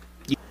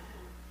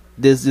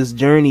 There's this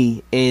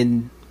journey,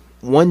 and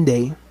one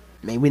day,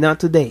 maybe not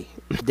today,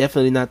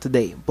 definitely not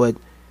today, but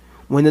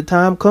when the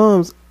time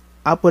comes,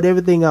 I'll put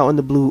everything out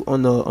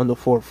on the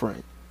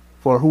forefront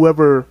for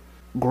whoever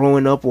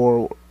growing up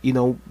or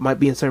might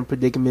be in certain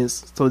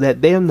predicaments, so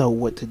that they'll know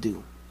what to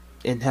do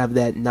and have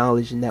that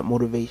knowledge and that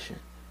motivation.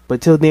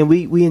 But till then,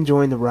 we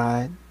enjoying the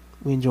ride,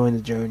 we enjoying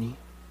the journey.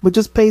 But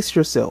just pace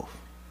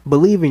yourself,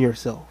 believe in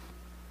yourself.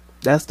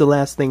 That's the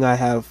last thing I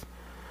have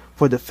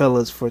for the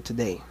fellas for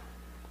today.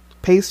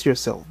 Pace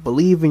yourself,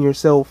 believe in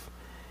yourself,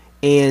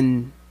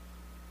 and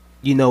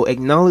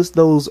acknowledge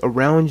those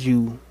around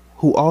you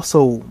who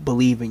also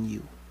believe in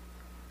you.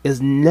 It's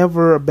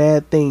never a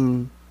bad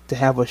thing to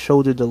have a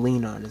shoulder to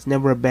lean on. It's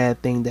never a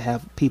bad thing to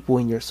have people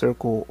in your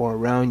circle or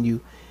around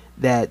you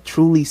that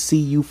truly see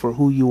you for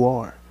who you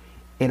are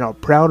and are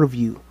proud of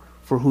you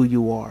for who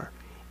you are,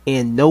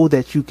 and know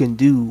that you can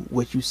do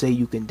what you say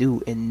you can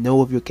do and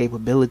know of your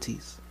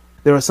capabilities.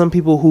 There are some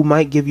people who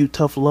might give you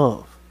tough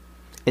love.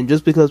 And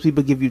just because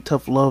people give you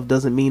tough love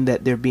doesn't mean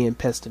that they're being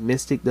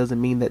pessimistic, doesn't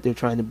mean that they're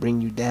trying to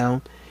bring you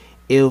down.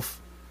 If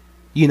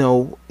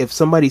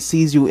somebody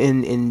sees you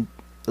and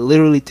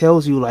literally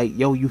tells you like,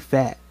 yo, you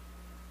fat,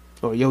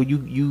 or yo,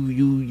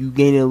 you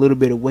gaining a little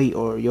bit of weight,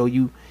 or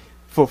yo,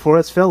 for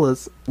us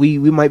fellas, we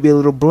might be a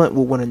little blunt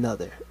with one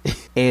another.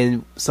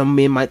 And some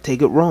men might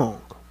take it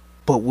wrong,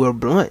 but we're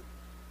blunt,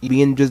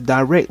 being just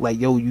direct,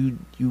 like, yo, you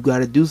got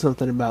to do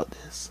something about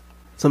this.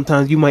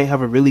 Sometimes you might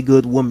have a really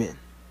good woman,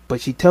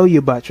 but she tell you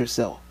about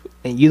yourself,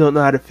 and you don't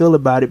know how to feel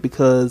about it,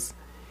 because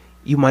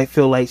you might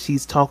feel like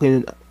she's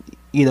talking,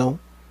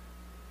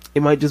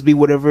 it might just be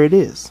whatever it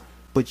is.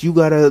 But you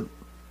gotta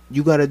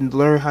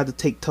learn how to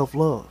take tough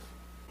love.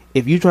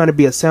 If you're trying to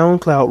be a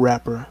SoundCloud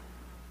rapper,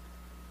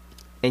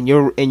 and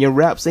your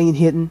raps ain't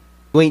hitting,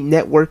 you ain't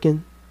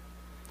networking,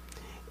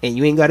 and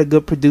you ain't got a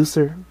good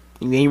producer,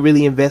 and you ain't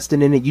really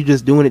investing in it, you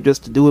just doing it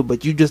just to do it,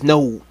 but you just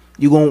know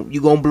you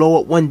gonna blow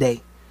up one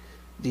day.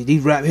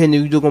 These rap hitting,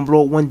 you just gonna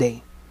blow up one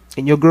day.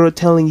 And your girl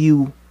telling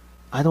you,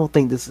 I don't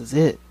think this is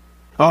it.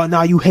 Oh,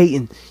 no, you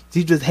hating.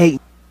 You just hating.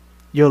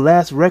 Your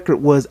last record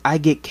was I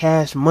Get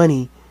Cash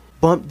Money,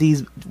 bump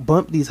these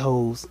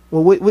hoes.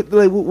 Well,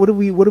 what are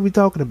we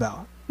talking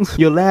about?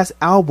 Your last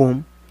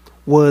album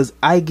was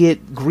I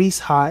Get Grease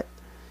Hot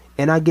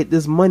and I Get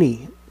This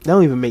Money. That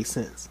don't even make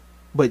sense.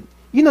 But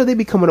they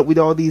be coming up with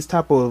all these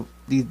type of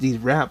these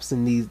raps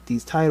and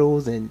these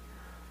titles and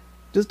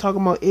just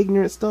talking about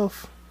ignorant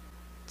stuff.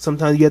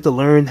 sometimes you have to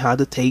learn how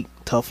to take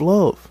tough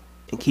love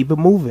and keep it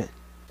moving.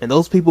 And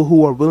those people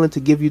who are willing to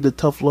give you the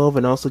tough love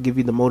and also give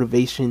you the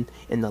motivation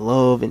and the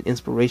love and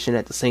inspiration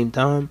at the same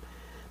time,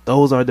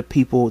 those are the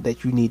people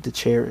that you need to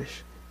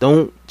cherish.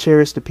 Don't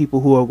cherish the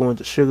people who are going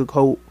to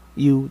sugarcoat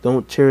you.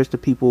 Don't cherish the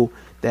people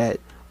that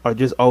are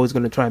just always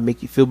going to try and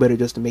make you feel better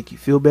just to make you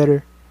feel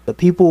better. The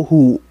people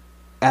who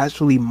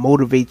actually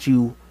motivate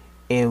you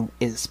and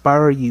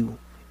inspire you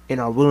and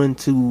are willing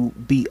to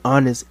be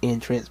honest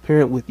and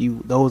transparent with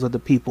you, those are the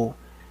people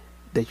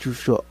that you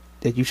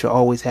should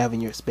always have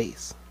in your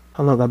space.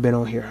 How long I've been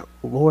on here?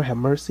 Lord have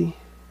mercy.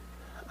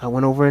 I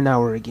went over an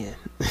hour again.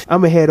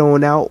 I'm going to head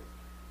on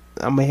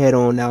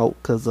out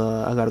because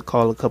I got to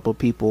call a couple of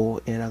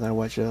people and I got to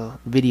watch a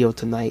video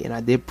tonight. And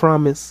I did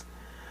promise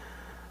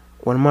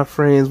one of my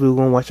friends we were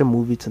going to watch a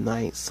movie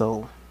tonight.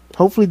 So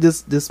hopefully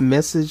this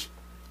message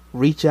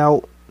reach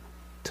out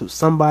to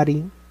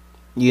somebody,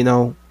 you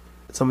know,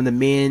 some of the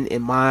men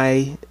in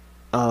my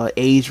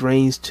age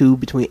range too,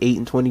 between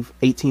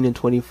 18 and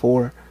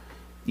 24,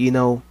 you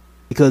know,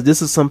 because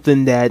this is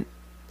something that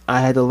I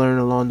had to learn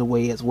along the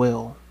way as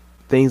well.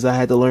 Things I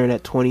had to learn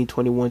at 20,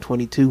 21,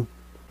 22.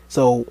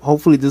 So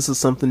hopefully this is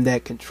something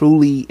that can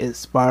truly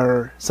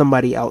inspire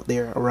somebody out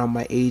there around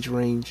my age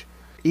range,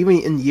 even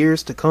in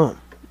years to come,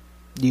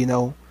 you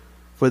know,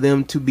 for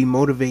them to be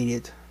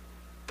motivated,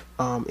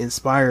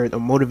 inspired or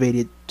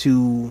motivated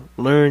to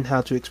learn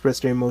how to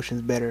express their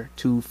emotions better,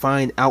 to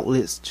find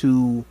outlets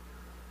to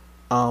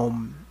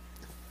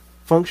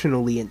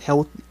functionally and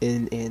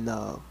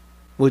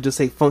we'll just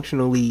say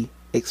functionally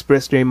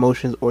express their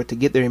emotions or to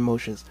get their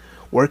emotions.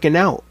 Working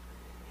out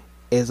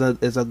is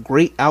a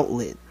great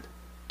outlet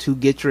to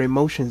get your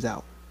emotions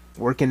out.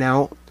 Working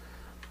out,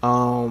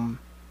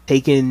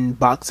 taking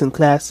boxing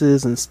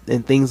classes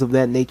and things of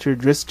that nature,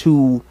 just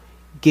to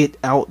get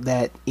out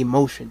that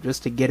emotion,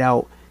 just to get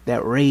out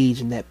that rage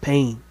and that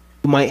pain.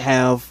 You might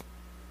have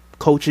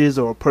coaches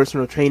or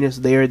personal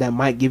trainers there that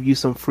might give you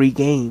some free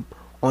game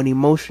on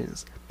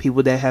emotions.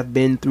 People that have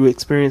been through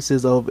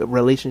experiences of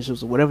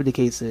relationships or whatever the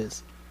case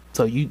is.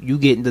 So you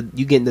getting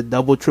the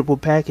double, triple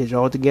package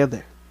all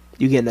together.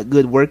 You getting a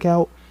good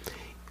workout.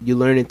 You're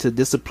learning to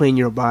discipline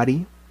your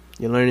body.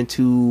 You're learning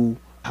to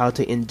how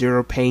to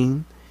endure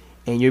pain,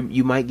 and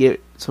you might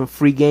get some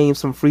free games,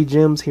 some free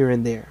gems here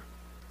and there.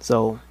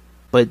 So,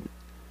 but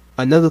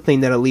another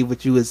thing that I'll leave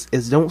with you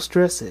is don't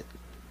stress it.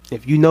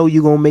 If you know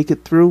you're gonna make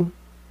it through,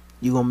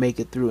 you're gonna make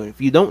it through. And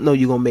if you don't know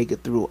you're gonna make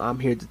it through, I'm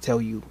here to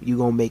tell you you're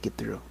gonna make it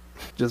through.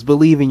 Just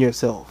believe in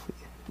yourself.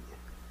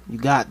 You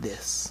got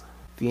this.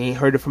 If you ain't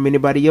heard it from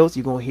anybody else,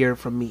 you're gonna hear it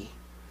from me.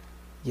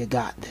 You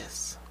got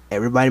this.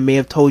 Everybody may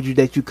have told you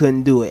that you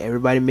couldn't do it.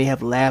 Everybody may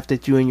have laughed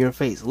at you in your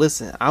face.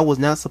 Listen, I was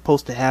not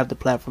supposed to have the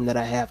platform that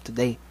I have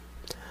today.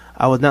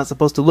 I was not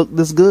supposed to look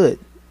this good,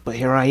 but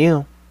here I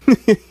am.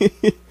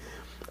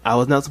 I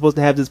was not supposed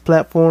to have this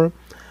platform.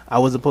 I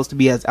wasn't supposed to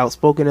be as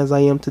outspoken as I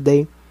am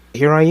today.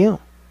 Here I am.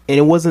 And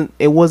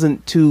it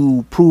wasn't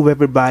to prove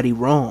everybody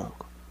wrong.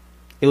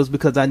 It was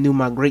because I knew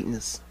my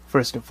greatness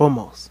first and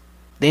foremost.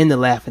 Then to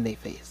laugh in their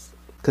face.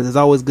 Because it's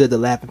always good to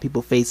laugh in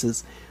people's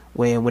faces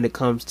when it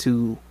comes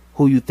to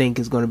who you think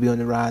is going to be on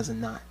the rise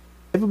and not.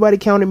 Everybody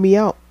counted me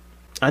out.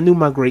 I knew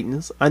my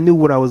greatness. I knew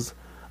what I was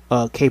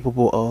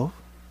capable of.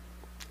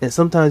 And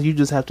sometimes you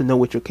just have to know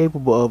what you're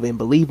capable of and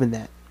believe in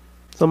that.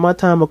 So my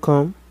time will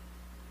come.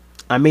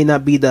 I may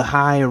not be the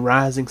high and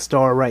rising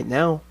star right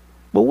now,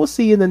 but we'll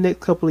see in the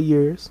next couple of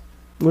years.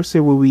 We'll see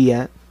where we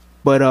at.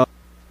 But if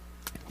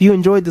you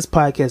enjoyed this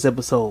podcast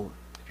episode,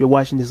 if you're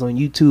watching this on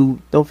YouTube,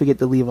 don't forget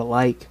to leave a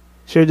like.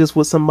 Share this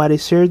with somebody.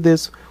 Share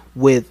this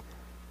with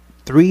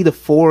 3 to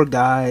 4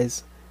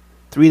 guys,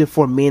 3 to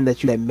 4 men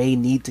that may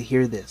need to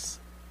hear this.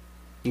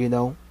 You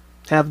know,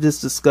 have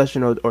this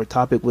discussion or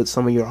topic with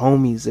some of your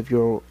homies. If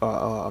you're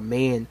a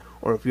man,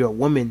 or if you're a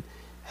woman,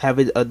 have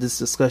this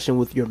discussion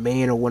with your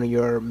man or one of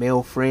your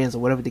male friends or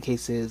whatever the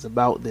case is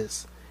about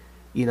this.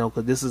 You know,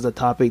 because this is a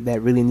topic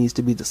that really needs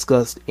to be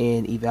discussed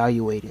and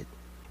evaluated.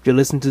 If you're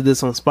listening to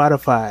this on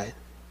Spotify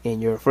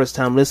and you're a first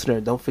time listener,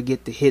 don't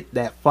forget to hit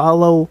that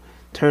follow,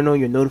 turn on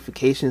your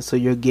notifications so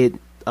you'll get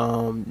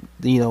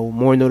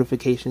more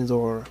notifications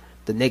or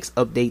the next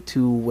update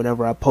to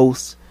whenever I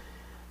post.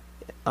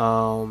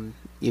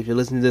 If you're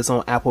listening to this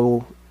on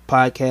Apple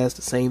Podcasts,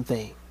 the same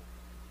thing.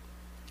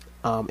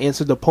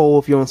 Answer the poll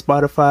if you're on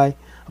Spotify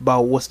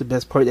about what's the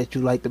best part that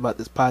you liked about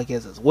this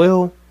podcast as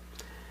well.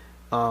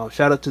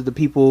 Shout out to the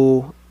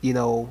people, you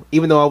know,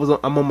 even though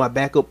I'm on my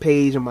backup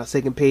page, on my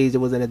second page, there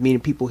wasn't as many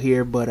people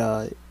here, but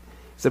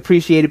it's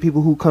appreciated,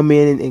 people who come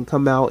in and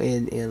come out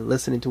and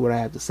listening to what I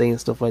have to say and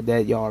stuff like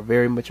that. Y'all are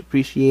very much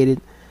appreciated,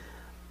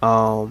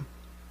 and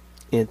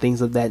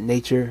things of that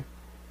nature.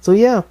 So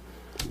yeah,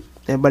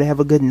 everybody have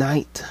a good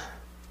night,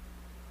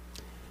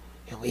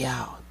 and we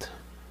out.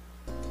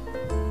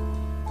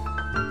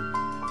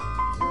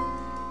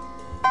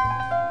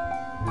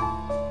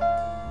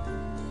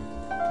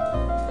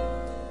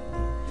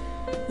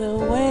 The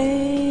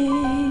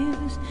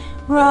waves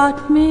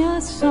brought me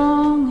a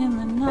song in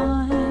the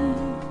night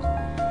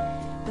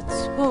that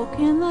spoke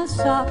in the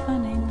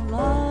softening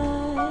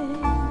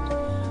light,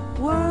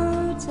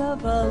 words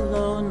of a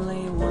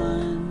lonely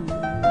one,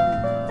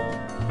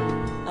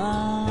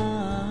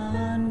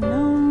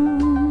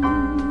 unknown,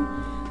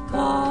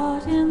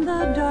 caught in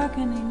the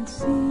darkening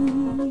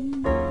sea,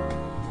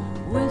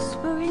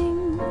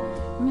 whispering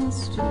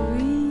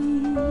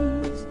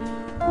mysteries.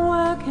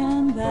 Where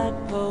can that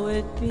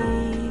poet be?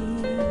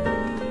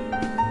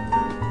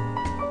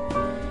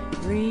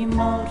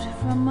 Remote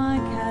from my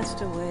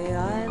castaway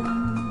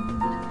island,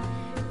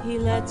 he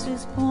lets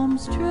his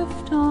poems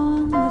drift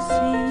on the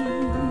sea.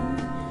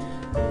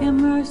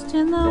 Immersed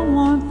in the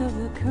warmth of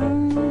the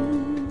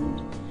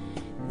current,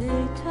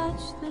 they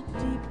touch the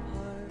deep